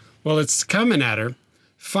get her while it's coming at her.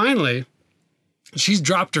 Finally, she's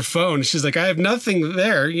dropped her phone. She's like, I have nothing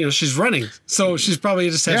there. She's running. So she's probably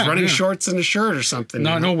just has running shorts and a shirt or something.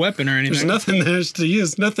 No weapon or anything. There's nothing there to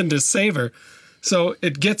use, nothing to save her. So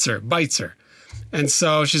it gets her, bites her. And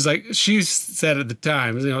so she's like, she said at the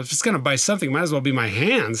time, if it's going to bite something, it might as well be my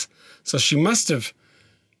hands. So she must have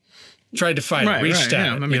tried to fight it, reached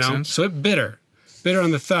at it, that makes sense. So it bit her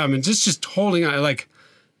on the thumb and just holding on, like,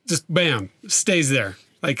 just bam, stays there.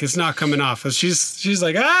 Like it's not coming off. She's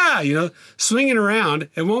like, swinging around.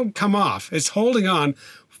 It won't come off. It's holding on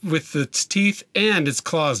with its teeth and its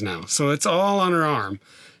claws now. So it's all on her arm.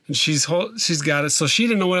 and she's got it. So she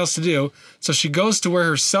didn't know what else to do. So she goes to where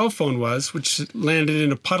her cell phone was, which landed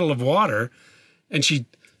in a puddle of water, and she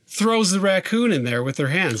throws the raccoon in there with her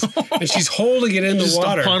hands, and she's holding it in the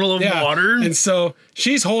water. A puddle of water. And so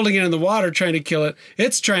she's holding it in the water, trying to kill it.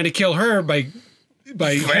 It's trying to kill her by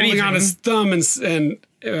holding on its thumb and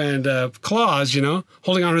claws,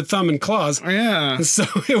 holding on her thumb and claws. Yeah. And so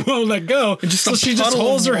it won't let go. So she just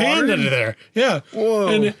holds her hand under there. Yeah. Whoa.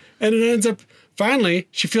 And it ends up, finally,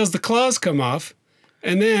 she feels the claws come off,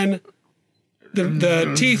 and then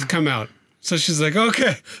the teeth come out. So she's like,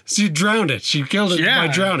 okay. So you drowned it. She killed it by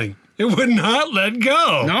drowning. It would not let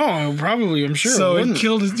go. No, probably. I'm sure. So it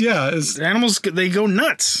killed it. Yeah. Animals, they go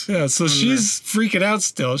nuts. Yeah. So she's freaking out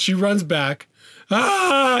still. She runs back.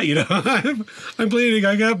 I'm bleeding.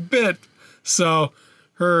 I got bit. So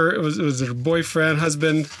it was her boyfriend,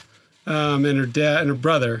 husband, and her dad and her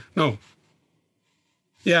brother. No.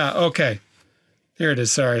 Yeah. Okay. Here it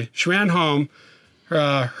is. Sorry. She ran home.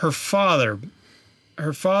 Her father,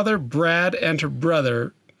 Brad, and her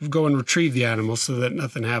brother go and retrieve the animal so that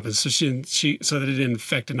nothing happens. So so that it didn't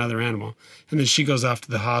infect another animal. And then she goes off to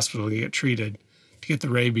the hospital to get treated, to get the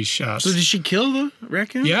rabies shots. So did she kill the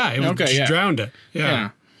raccoon? Yeah. She drowned it. Yeah.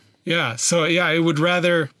 Yeah. So it would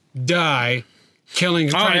rather die trying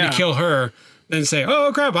to kill her than say,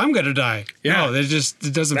 oh crap, I'm gonna die. Yeah. No, it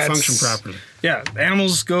doesn't function properly. Yeah,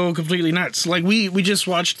 animals go completely nuts. Like we just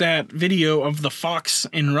watched that video of the fox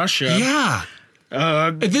in Russia. Yeah.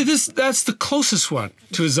 That's the closest one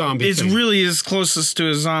to a zombie. It's really as closest to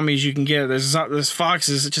a zombie as you can get. This fox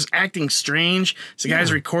is just acting strange. So the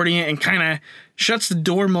guy's recording it and kind of shuts the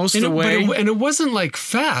door most of the way. And it wasn't like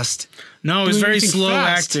fast. No, it was very slow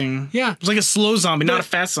acting. Yeah. It was like a slow zombie, not a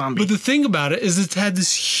fast zombie. But the thing about it is it had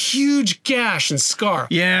this huge gash and scar.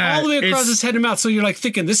 Yeah. All the way across its head and mouth. So you're like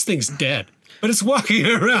thinking, this thing's dead. But it's walking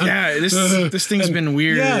around. Yeah, this thing's been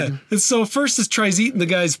weird. Yeah. And so first it tries eating the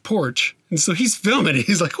guy's porch. And so he's filming it.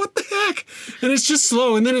 He's like, what the heck? And it's just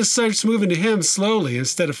slow. And then it starts moving to him slowly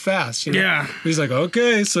instead of fast. Yeah. He's like,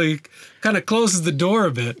 okay. So he kind of closes the door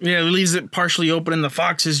a bit. Yeah, it leaves it partially open, and the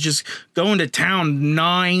fox is just going to town,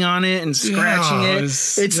 gnawing on it and scratching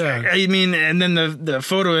it. I mean, and then the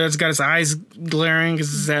photo that's got its eyes glaring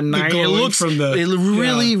because it's at night.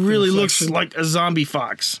 It really looks like a zombie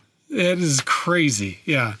fox. It is crazy.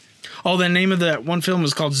 Yeah. Oh, the name of that one film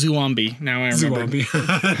was called Zombie. Now I remember. Zombie.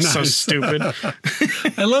 So stupid.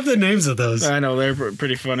 I love the names of those. I know, they're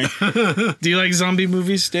pretty funny. Do you like zombie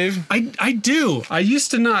movies, Dave? I do. I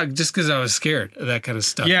used to not, just because I was scared of that kind of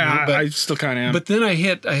stuff. Yeah, I still kind of am. But then I'm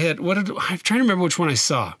trying to remember which one I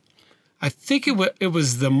saw. I think it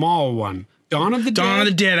was the mall one. Dawn of the Dead? Dawn of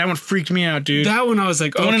the Dead. That one freaked me out, dude. That one I was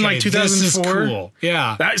like, okay, one in like 2004. This is cool.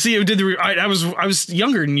 Yeah. I was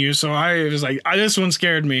younger than you, so I was like, this one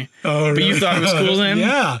scared me. Oh, really? But you thought it was cool then?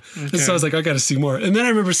 Yeah. Okay. And so I was like, I got to see more. And then I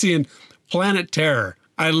remember seeing Planet Terror.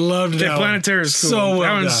 I loved that. Planet Terror is cool. So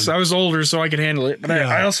well done. I was older, so I could handle it. But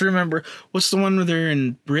I also remember, what's the one where they're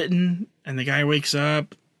in Britain and the guy wakes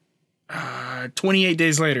up 28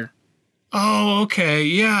 days later? Oh, okay.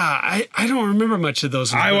 Yeah. I don't remember much of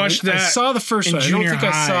those. I watched that. I saw the first one. I don't think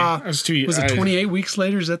I saw. Was it 28 weeks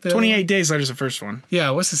later? Is that the 28 days later is the first one.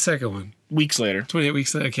 Yeah. What's the second one? Weeks later. 28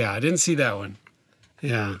 weeks later. Yeah. I didn't see that one.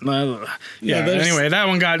 Yeah. Anyway, that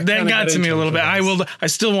one got to me a little bit. I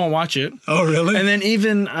still won't watch it. Oh, really? And then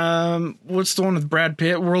even what's the one with Brad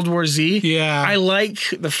Pitt? World War Z. Yeah. I like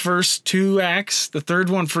the first two acts. The third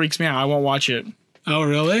one freaks me out. I won't watch it. Oh,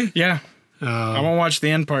 really? Yeah. I won't watch the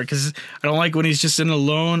end part because I don't like when he's just in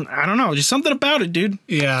alone. I don't know. Just something about it, dude.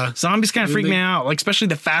 Yeah. Zombies kind of freak me out, like especially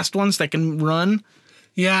the fast ones that can run.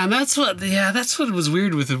 Yeah, and that's what was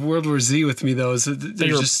weird with the World War Z with me though, is that they're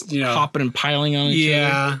just, hopping and piling on each other.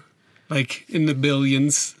 Yeah. Like in the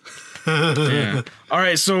billions. Yeah. All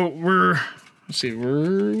right, so let's see,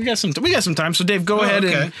 we got some time. So Dave, go ahead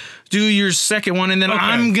and do your second one, and then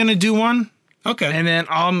I'm gonna do one. Okay. And then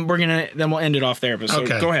we'll end it off there. But so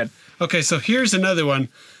go ahead. Okay, so here's another one.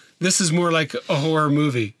 This is more like a horror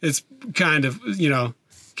movie. It's kind of,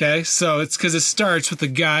 okay? So it's because it starts with a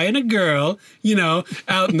guy and a girl,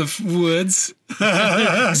 out in the woods.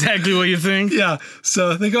 Exactly what you think. Yeah.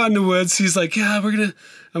 So they go out in the woods. He's like, yeah,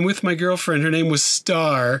 I'm with my girlfriend. Her name was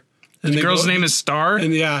Star. And the girl's name is Star?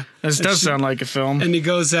 And yeah. This does sound like a film. And he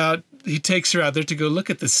goes out, he takes her out there to go look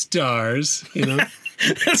at the stars,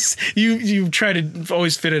 You try to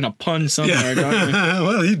always fit in a pun somewhere, don't you?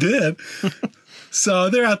 Well, he did. So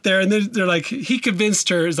they're out there, and they're like, he convinced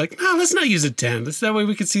her. He's like, no, let's not use a tent. That way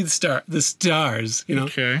we can see the stars.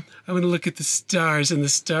 Okay. I want to look at the stars and the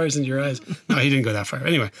stars in your eyes. No, he didn't go that far.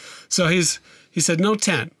 Anyway, so he said, no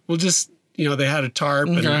tent. We'll just they had a tarp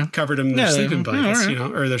and covered them in their sleeping blankets, right.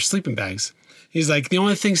 or their sleeping bags. He's like, the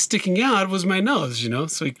only thing sticking out was my nose,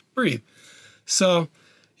 so he could breathe. So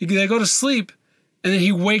they go to sleep, and then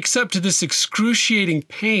he wakes up to this excruciating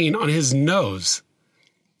pain on his nose.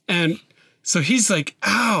 And so he's like,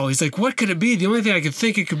 ow. He's like, what could it be? The only thing I could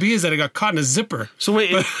think it could be is that I got caught in a zipper. So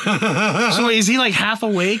wait, is he like half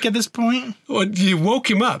awake at this point? Well, you woke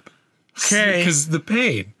him up. Okay. Because the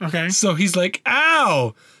pain. Okay. So he's like,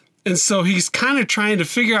 ow. And so he's kind of trying to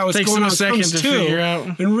figure out what's going on. Comes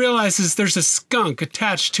to and realizes there's a skunk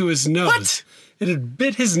attached to his nose. What? It had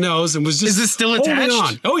bit his nose and was just Is it still attached?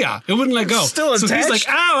 on. Oh yeah, it wouldn't let go. It's still attached. So he's like,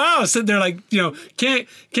 ow, ow. So they're like, can't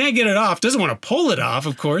get it off. Doesn't want to pull it off,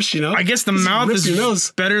 of course, I guess the mouth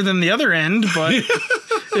is better than the other end, but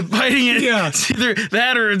biting it, it's either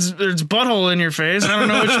that or it's butthole in your face. I don't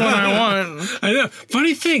know which one I want. I know.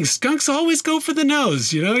 Funny thing, skunks always go for the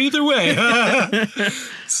nose, either way.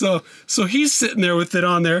 So he's sitting there with it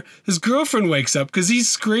on there. His girlfriend wakes up because he's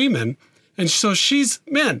screaming. And so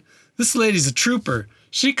this lady's a trooper.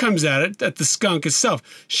 She comes at the skunk itself.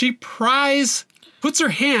 She puts her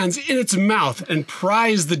hands in its mouth and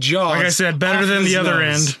pries the jaws. Like I said, better than the other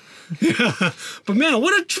end. Yeah. But man,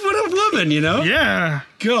 what a woman, Yeah.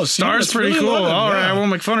 Go. Star's pretty cool. All right, I won't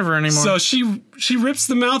make fun of her anymore. So she rips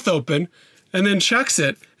the mouth open and then chucks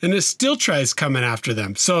it, and it still tries coming after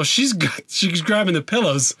them. So she's grabbing the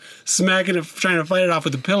pillows, smacking it, trying to fight it off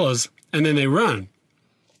with the pillows, and then they run.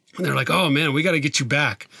 And they're like, oh man, we got to get you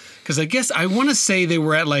back. Because I want to say they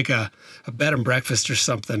were at like a bed and breakfast or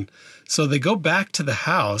something. So they go back to the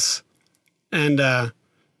house, and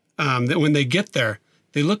when they get there,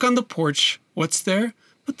 they look on the porch. What's there?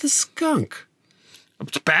 But the skunk.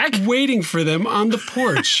 It's back? Waiting for them on the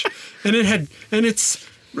porch. It's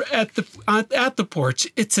at the porch,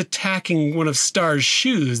 it's attacking one of Star's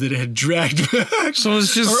shoes that it had dragged back. So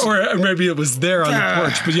it's just, or maybe it was there on the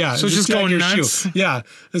porch, but yeah. So it's just going nuts. Shoe. Yeah,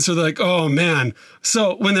 and so they're like, oh man.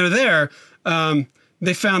 So when they're there,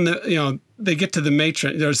 they found that they get to the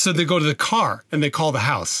matron. So they go to the car and they call the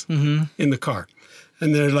house in the car,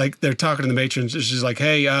 and they're talking to the matron. She's like,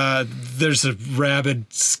 hey, there's a rabid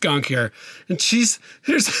skunk here, and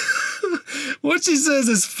what she says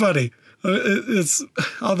is funny. It's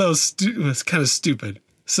kind of stupid.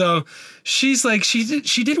 So she's like, she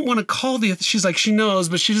didn't want to call she's like, she knows,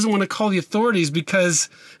 but she doesn't want to call the authorities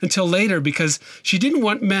until later because she didn't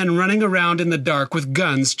want men running around in the dark with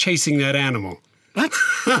guns chasing that animal. What?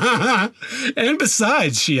 And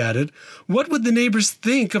besides, she added, what would the neighbors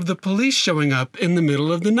think of the police showing up in the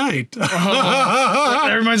middle of the night?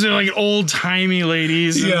 That reminds me of like old-timey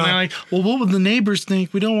ladies. And they're like, well, what would the neighbors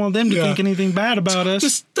think? We don't want them to think anything bad about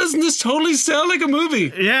us. Doesn't this totally sound like a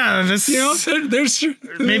movie? Yeah. There's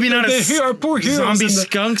maybe not our poor heroes. Zombie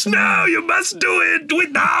skunks. No, you must do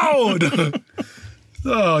it now.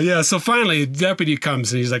 Oh, yeah. So finally, the deputy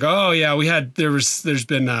comes and he's like, oh, yeah,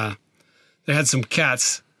 they had some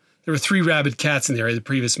cats. There were 3 rabid cats in the area the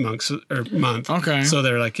previous month. Okay. So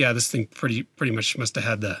they're like, yeah, this thing pretty much must have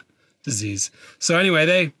had the disease. So anyway,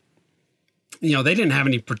 they didn't have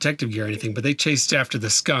any protective gear or anything, but they chased after the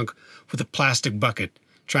skunk with a plastic bucket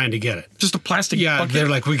trying to get it. Just a plastic bucket? Yeah, they're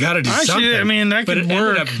like, we got to do something. I mean, that could work. But it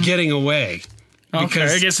ended up getting away. Okay,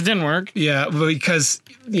 I guess it didn't work. Yeah, because,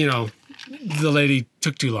 the lady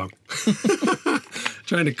took too long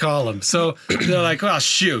trying to call him. So they're like, well,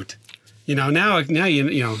 shoot. Now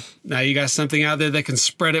you got something out there that can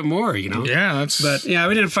spread it more, Yeah, But yeah,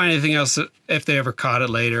 we didn't find anything else if they ever caught it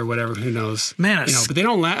later, whatever, who knows. Man, but they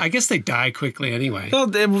don't I guess they die quickly anyway. Well,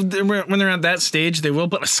 when they're at that stage, they will.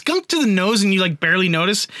 But a skunk to the nose and you like barely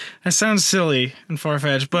notice, that sounds silly and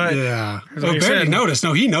far-fetched, but yeah. Well, barely noticed.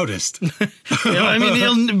 No, he noticed. I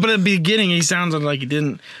mean, but at the beginning, he sounded like he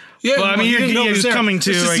didn't. Yeah, well, I mean, he was coming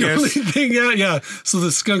to, I guess. Yeah. So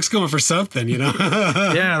the skunk's going for something,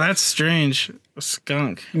 Yeah, that's strange. A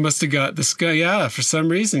skunk. He must have got the skunk. Yeah, for some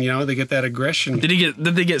reason, they get that aggression. Did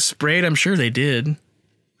they get sprayed? I'm sure they did.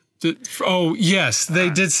 Oh, yes,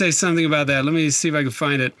 they did say something about that. Let me see if I can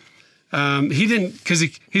find it. He didn't, because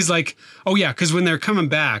he's like, oh yeah, because when they're coming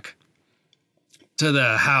back to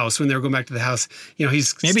the house, when they were going back to the house,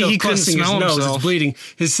 he's maybe still he couldn't smell his nose. himself. It's bleeding.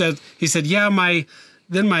 He said, yeah,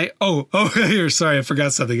 here, sorry, I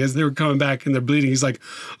forgot something. As they were coming back and they're bleeding, he's like,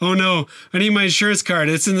 oh no, I need my insurance card.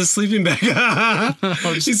 It's in the sleeping bag.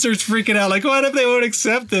 He starts freaking out, like, what if they won't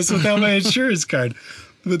accept this without my insurance card?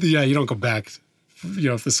 But yeah, you don't go back,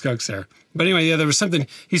 if the skunk's there. But anyway, yeah, there was something.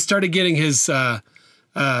 He started getting his scent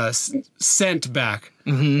back.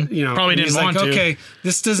 Mm-hmm. Probably didn't want to. Okay,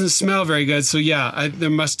 this doesn't smell very good. So yeah, there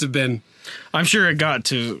must have been. I'm sure it got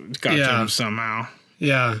to him somehow.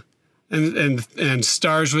 Yeah. and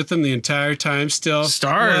stars with him the entire time still.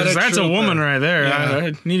 Stars? That's a woman right there. Yeah.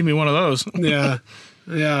 I need me one of those. Yeah.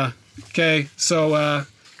 Yeah. Okay. So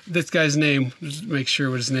this guy's name, just make sure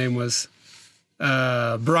what his name was.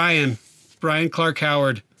 Brian Clark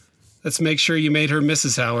Howard. Let's make sure you made her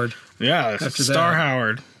Mrs. Howard. Yeah, Star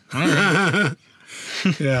Howard. All right.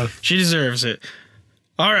 Yeah. She deserves it.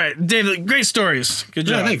 All right, David, great stories. Good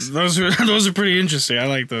job. Yeah, thanks. Those are pretty interesting. I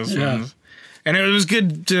like those ones. And it was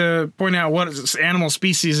good to point out what animal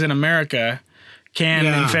species in America can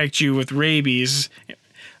infect you with rabies.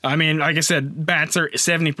 I mean, like I said, bats are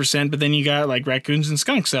 70%, but then you got like raccoons and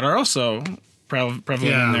skunks that are also prevalent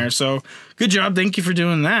in there. So good job. Thank you for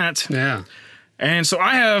doing that. Yeah. And so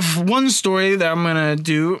I have one story that I'm going to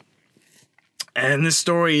do, and this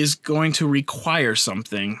story is going to require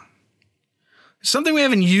something. Something we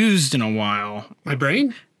haven't used in a while. My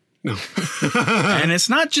brain? No. And it's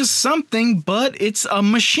not just something, but it's a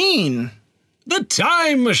machine. The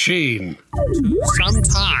time machine.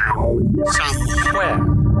 Sometime, somewhere.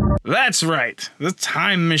 That's right. The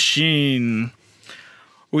time machine.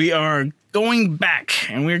 We are going back,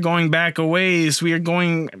 and we're going back a ways. We are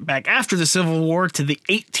going back after the Civil War to the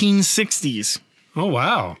 1860s. Oh,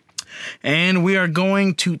 wow. And we are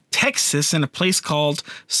going to Texas in a place called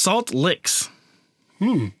Salt Licks.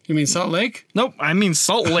 You mean Salt Lake? Nope, I mean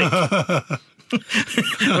Salt Lake.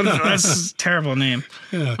 That's a terrible name.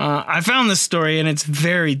 Yeah. I found this story, and it's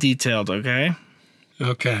very detailed, okay?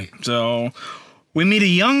 Okay. So we meet a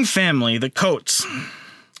young family, the Coates.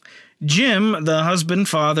 Jim, the husband,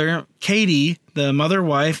 father, Katie, the mother,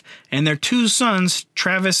 wife, and their two sons,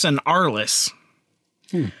 Travis and Arliss.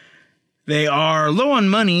 They are low on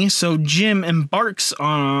money, so Jim embarks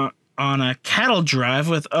on a cattle drive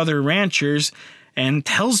with other ranchers and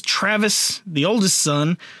tells Travis, the oldest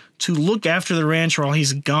son, to look after the ranch while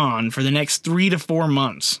he's gone for the next 3 to 4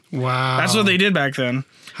 months. Wow. That's what they did back then.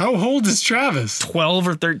 How old is Travis? 12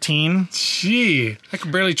 or 13. Gee, I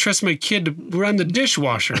could barely trust my kid to run the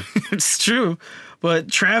dishwasher. It's true.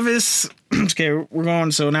 But Travis, okay, we're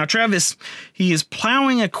going. So now Travis, he is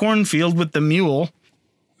plowing a cornfield with the mule.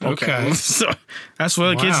 Okay. So that's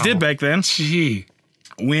what kids did back then. Gee.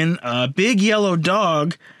 When a big yellow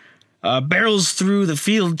dog barrels through the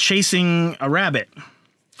field chasing a rabbit.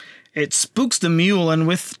 It spooks the mule, and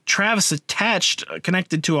with Travis attached,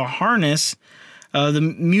 connected to a harness, the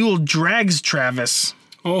mule drags Travis.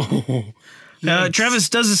 Oh. Travis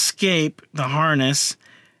does escape the harness,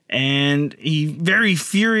 and he very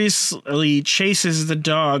furiously chases the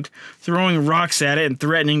dog, throwing rocks at it and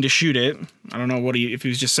threatening to shoot it. I don't know if he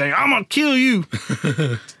was just saying, "I'm gonna kill you."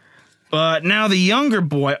 But now the younger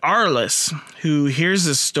boy, Arliss, who hears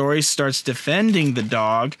this story, starts defending the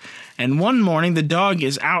dog, and one morning the dog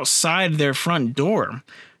is outside their front door.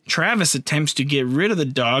 Travis attempts to get rid of the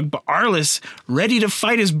dog, but Arliss, ready to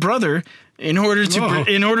fight his brother in order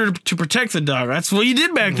to protect the dog. That's what you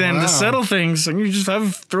did back then to settle things, and you just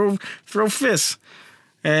have throw fists.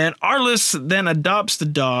 And Arliss then adopts the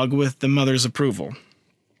dog with the mother's approval.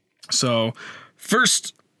 So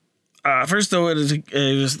first though, it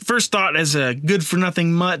was first thought as a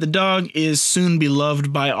good-for-nothing mutt. The dog is soon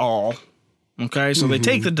beloved by all. Okay, so they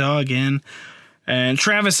take the dog in, and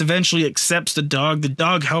Travis eventually accepts the dog. The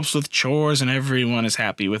dog helps with chores, and everyone is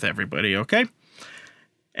happy with everybody, okay?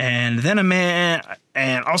 And then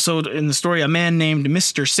also in the story, a man named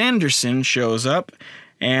Mr. Sanderson shows up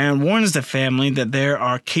and warns the family that there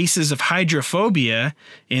are cases of hydrophobia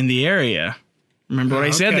in the area. Remember what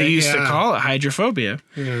I said? They used to call it hydrophobia.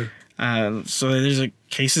 Yeah. So there's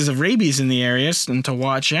cases of rabies in the area, and to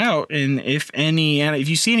watch out. And if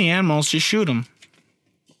you see any animals, just shoot them.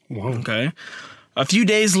 Whoa. Okay. A few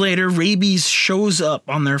days later, rabies shows up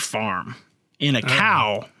on their farm in a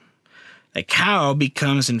cow. The cow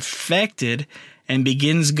becomes infected and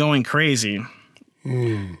begins going crazy.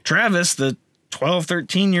 Travis, the 12,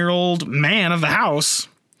 13-year-old man of the house,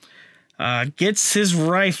 gets his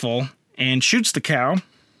rifle and shoots the cow.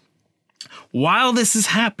 While this is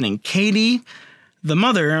happening, Katie, the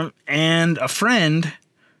mother, and a friend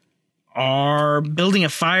are building a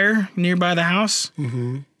fire nearby the house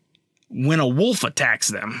when a wolf attacks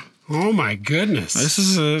them. Oh, my goodness. This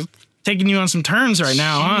is taking you on some turns right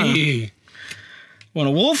now, huh? When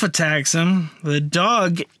a wolf attacks him, the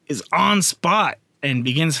dog is on spot and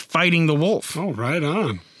begins fighting the wolf. Oh, right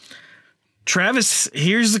on. Travis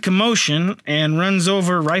hears the commotion and runs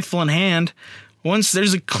over, rifle in hand. Once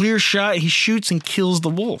there's a clear shot, he shoots and kills the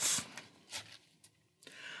wolf.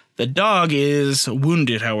 The dog is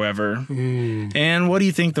wounded, however. And what do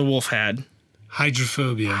you think the wolf had?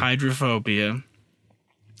 Hydrophobia.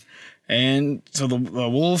 And so the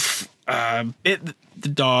wolf bit the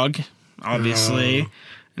dog obviously.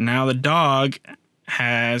 And now the dog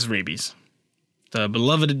has rabies. The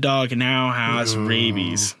beloved dog now has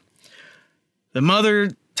rabies. The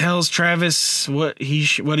mother tells Travis what he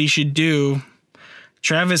should do.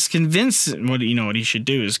 Travis convinces what he should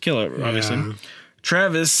do is kill it, obviously. Yeah.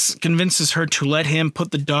 Travis convinces her to let him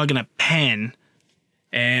put the dog in a pen,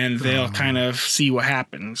 and they'll kind of see what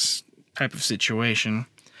happens, type of situation.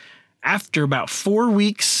 After about 4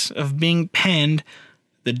 weeks of being penned,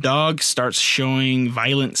 the dog starts showing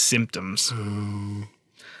violent symptoms.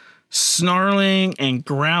 Snarling and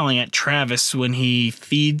growling at Travis when he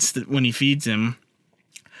feeds him.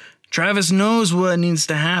 Travis knows what needs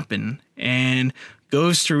to happen and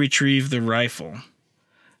goes to retrieve the rifle.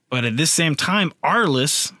 But at this same time,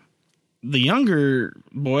 Arliss, the younger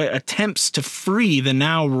boy, attempts to free the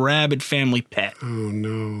now rabid family pet. Oh,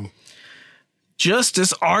 no. Just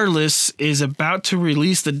as Arliss is about to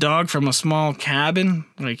release the dog from a small cabin,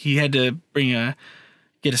 like he had to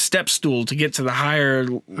get a step stool to get to the higher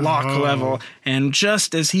lock level, and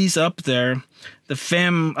just as he's up there,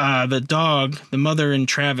 the dog, the mother and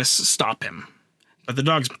Travis stop him. But the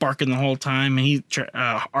dog's barking the whole time, and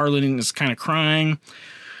Arlen is kind of crying.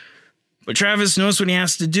 But Travis knows what he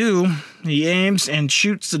has to do. He aims and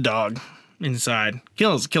shoots the dog inside.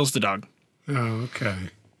 Kills the dog. Oh, okay.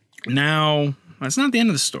 Now, that's not the end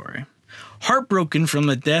of the story. Heartbroken from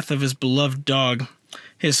the death of his beloved dog,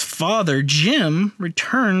 his father, Jim,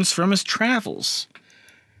 returns from his travels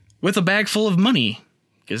with a bag full of money.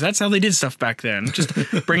 Because that's how they did stuff back then. Just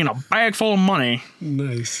bringing a bag full of money.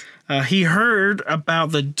 Nice. He heard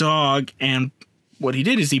about the dog, and what he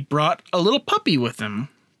did is he brought a little puppy with him.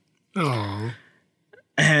 Oh.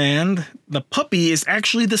 And the puppy is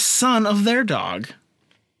actually the son of their dog.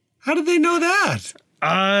 How did they know that?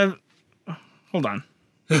 Hold on.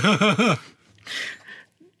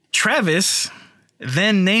 Travis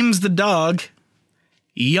then names the dog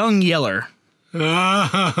Young Yeller.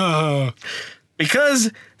 Oh.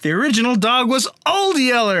 Because the original dog was Old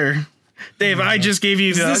Yeller. Dave, I just gave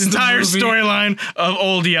you the entire storyline of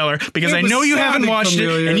Old Yeller because I know you haven't watched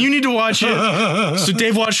it and you need to watch it. So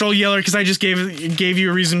Dave watched Old Yeller because I just gave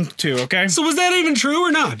you a reason to, okay? So was that even true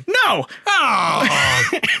or not? No. Oh.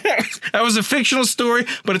 That was a fictional story,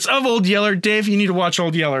 but it's of Old Yeller. Dave, you need to watch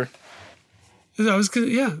Old Yeller.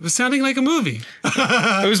 It was sounding like a movie.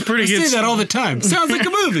 It was pretty good. I say that all the time. Sounds like a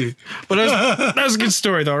movie. But that was a good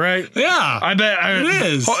story, though, right? Yeah. I bet it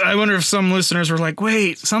is. I wonder if some listeners were like,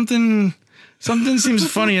 wait, something seems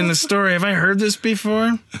funny in this story. Have I heard this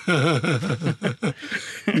before?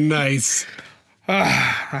 Nice.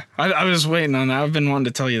 I was waiting on that. I've been wanting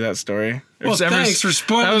to tell you that story. Well, thanks for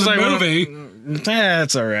spoiling the movie.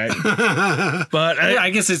 That's all right. But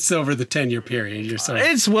I guess it's over the 10-year period. You're sorry.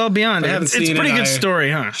 It's well beyond it. It's a pretty good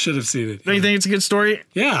story, huh? Should have seen it. Don't you think it's a good story?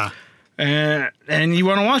 Yeah. And you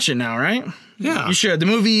want to watch it now, right? Yeah. You should. The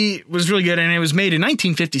movie was really good, and it was made in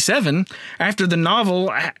 1957 after the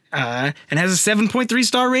novel and has a 7.3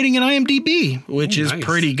 star rating in IMDb, which is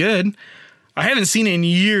pretty good. I haven't seen it in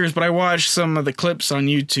years, but I watched some of the clips on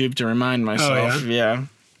YouTube to remind myself. Oh, yeah.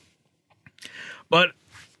 But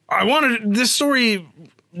this story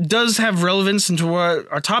does have relevance into what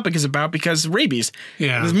our topic is about because rabies.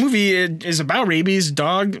 Yeah. This movie is about rabies,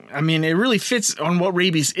 dog. I mean, it really fits on what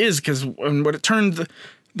rabies is because what it turned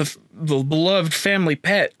the beloved family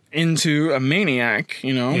pet into a maniac,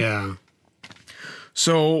 you know? Yeah.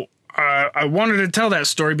 So I wanted to tell that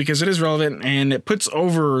story because it is relevant and it puts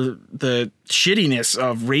over the shittiness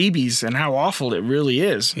of rabies and how awful it really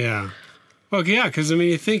is. Yeah. Well, yeah, because I mean,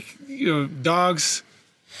 you think dogs,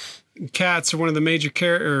 cats are one of the major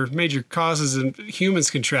causes in humans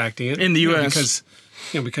contracting it in the U.S.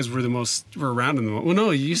 Because we're around in the world. Well, no,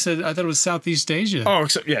 you said I thought it was Southeast Asia. Oh,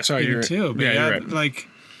 yeah, sorry, you're too. Right. But yeah, you're right. Like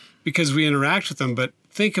because we interact with them. But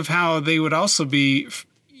think of how they would also be.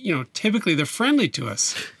 Typically they're friendly to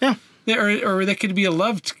us. Yeah. Or they could be a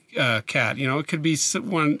loved cat. It could be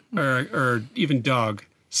one or even dog.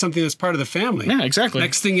 Something that's part of the family. Yeah, exactly.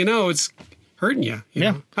 Next thing you know, it's hurting you.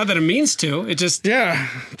 Know? Not that it means to. It just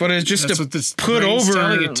but it's just that's to what this put over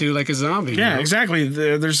telling it to like a zombie. Yeah, exactly.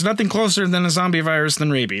 There's nothing closer than a zombie virus than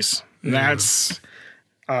rabies. Yeah. That's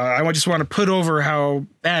I just want to put over how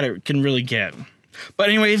bad it can really get. But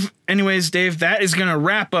anyways, Dave, that is going to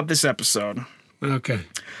wrap up this episode. Okay.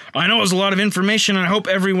 I know it was a lot of information, and I hope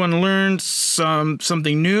everyone learned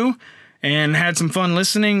something new and had some fun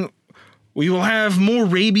listening. We will have more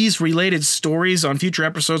rabies-related stories on future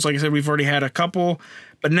episodes. Like I said, we've already had a couple.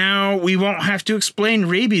 But now we won't have to explain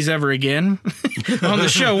rabies ever again on the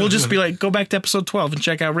show. We'll just be like, go back to episode 12 and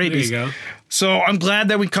check out rabies. There you go. So I'm glad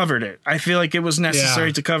that we covered it. I feel like it was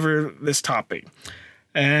necessary to cover this topic.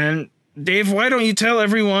 And Dave, why don't you tell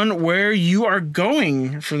everyone where you are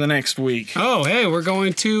going for the next week? Oh, hey, we're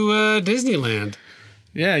going to Disneyland.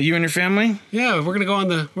 Yeah, you and your family? Yeah, we're going to go on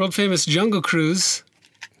the world-famous Jungle Cruise.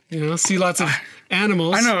 See lots of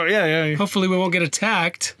animals. I know, yeah. Hopefully we won't get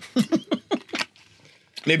attacked.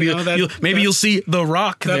 Maybe you'll see the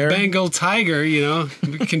Rock there. That Bengal tiger,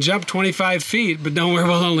 we can jump 25 feet, but don't worry,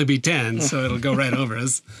 we'll only be 10, so it'll go right over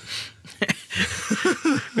us.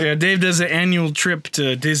 Yeah, Dave does an annual trip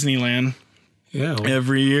to Disneyland. Yeah.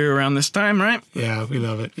 Every year around this time, right? Yeah, we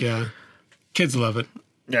love it. Yeah. Kids love it.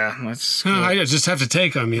 Yeah, that's cool. I just have to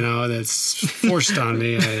take them, that's forced on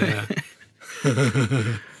me.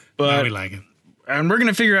 But we like it. And we're going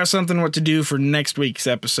to figure out what to do for next week's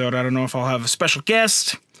episode. I don't know if I'll have a special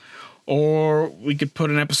guest or we could put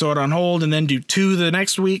an episode on hold and then do 2 the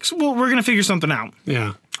next week. So we're going to figure something out.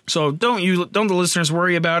 Yeah. So don't the listeners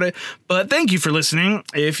worry about it. But thank you for listening.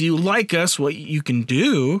 If you like us, what you can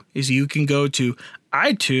do is you can go to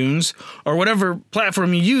iTunes or whatever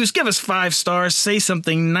platform you use, give us 5 stars, say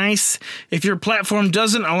something nice. If your platform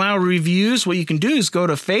doesn't allow reviews, what you can do is go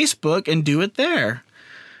to Facebook and do it there.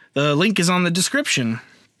 The link is on the description.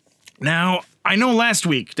 Now, I know last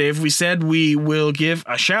week, Dave, we said we will give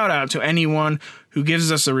a shout out to anyone who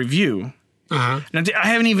gives us a review. Uh-huh. Now, I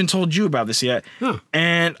haven't even told you about this yet. Huh.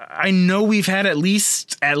 And I know we've had at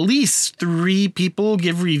least 3 people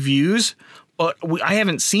give reviews, but I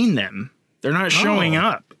haven't seen them. They're not showing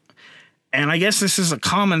up. And I guess this is a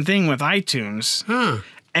common thing with iTunes. Huh.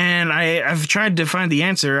 And I've tried to find the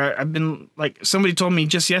answer. I've been somebody told me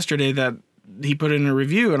just yesterday that he put in a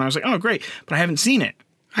review, and I was like, oh, great. But I haven't seen it.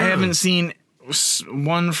 Huh. I haven't seen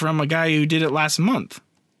one from a guy who did it last month.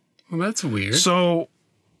 Well, that's weird. So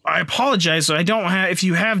I apologize. So I don't have, if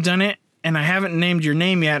you have done it and I haven't named your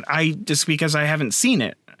name yet, just because I haven't seen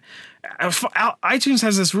it. iTunes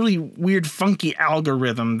has this really weird, funky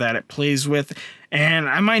algorithm that it plays with, and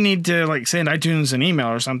I might need to send iTunes an email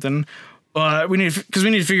or something. But we need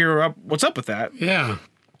to figure out what's up with that. Yeah.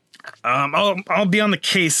 I'll be on the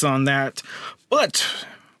case on that. But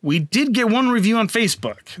we did get 1 review on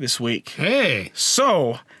Facebook this week. Hey.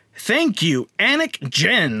 So thank you, Anik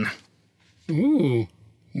Jen. Ooh,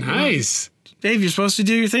 nice. Dave, you're supposed to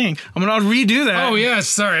do your thing. I'm going to redo that. Oh, yeah,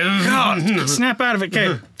 sorry. God, snap out of it.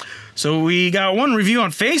 Okay. So we got 1 review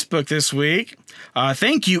on Facebook this week.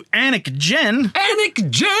 Thank you, Anik Jen.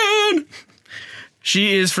 Anik Jen!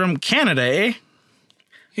 She is from Canada, eh?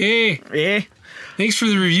 Hey. Eh? Thanks for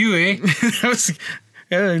the review, eh? Let's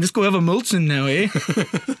go have a Molson now, eh?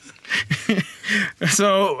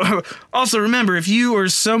 So, also remember, if you or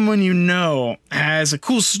someone you know has a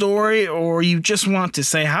cool story or you just want to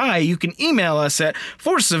say hi, you can email us at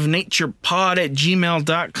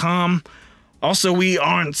forceofnaturepod@gmail.com. Also, we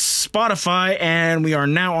are on Spotify and we are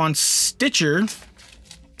now on Stitcher.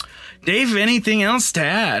 Dave, anything else to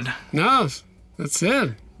add? No, that's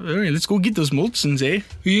it. All right, let's go get those Molsons, eh?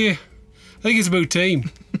 Yeah, I think it's about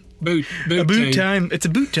time. Boot time. It's a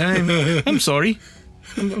boot time. I'm sorry.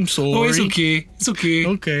 I'm sorry. Oh, it's okay. It's okay.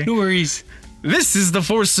 Okay. No worries. This is the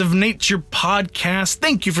Force of Nature podcast.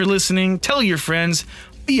 Thank you for listening. Tell your friends.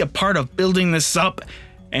 Be a part of building this up.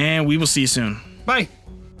 And we will see you soon. Bye.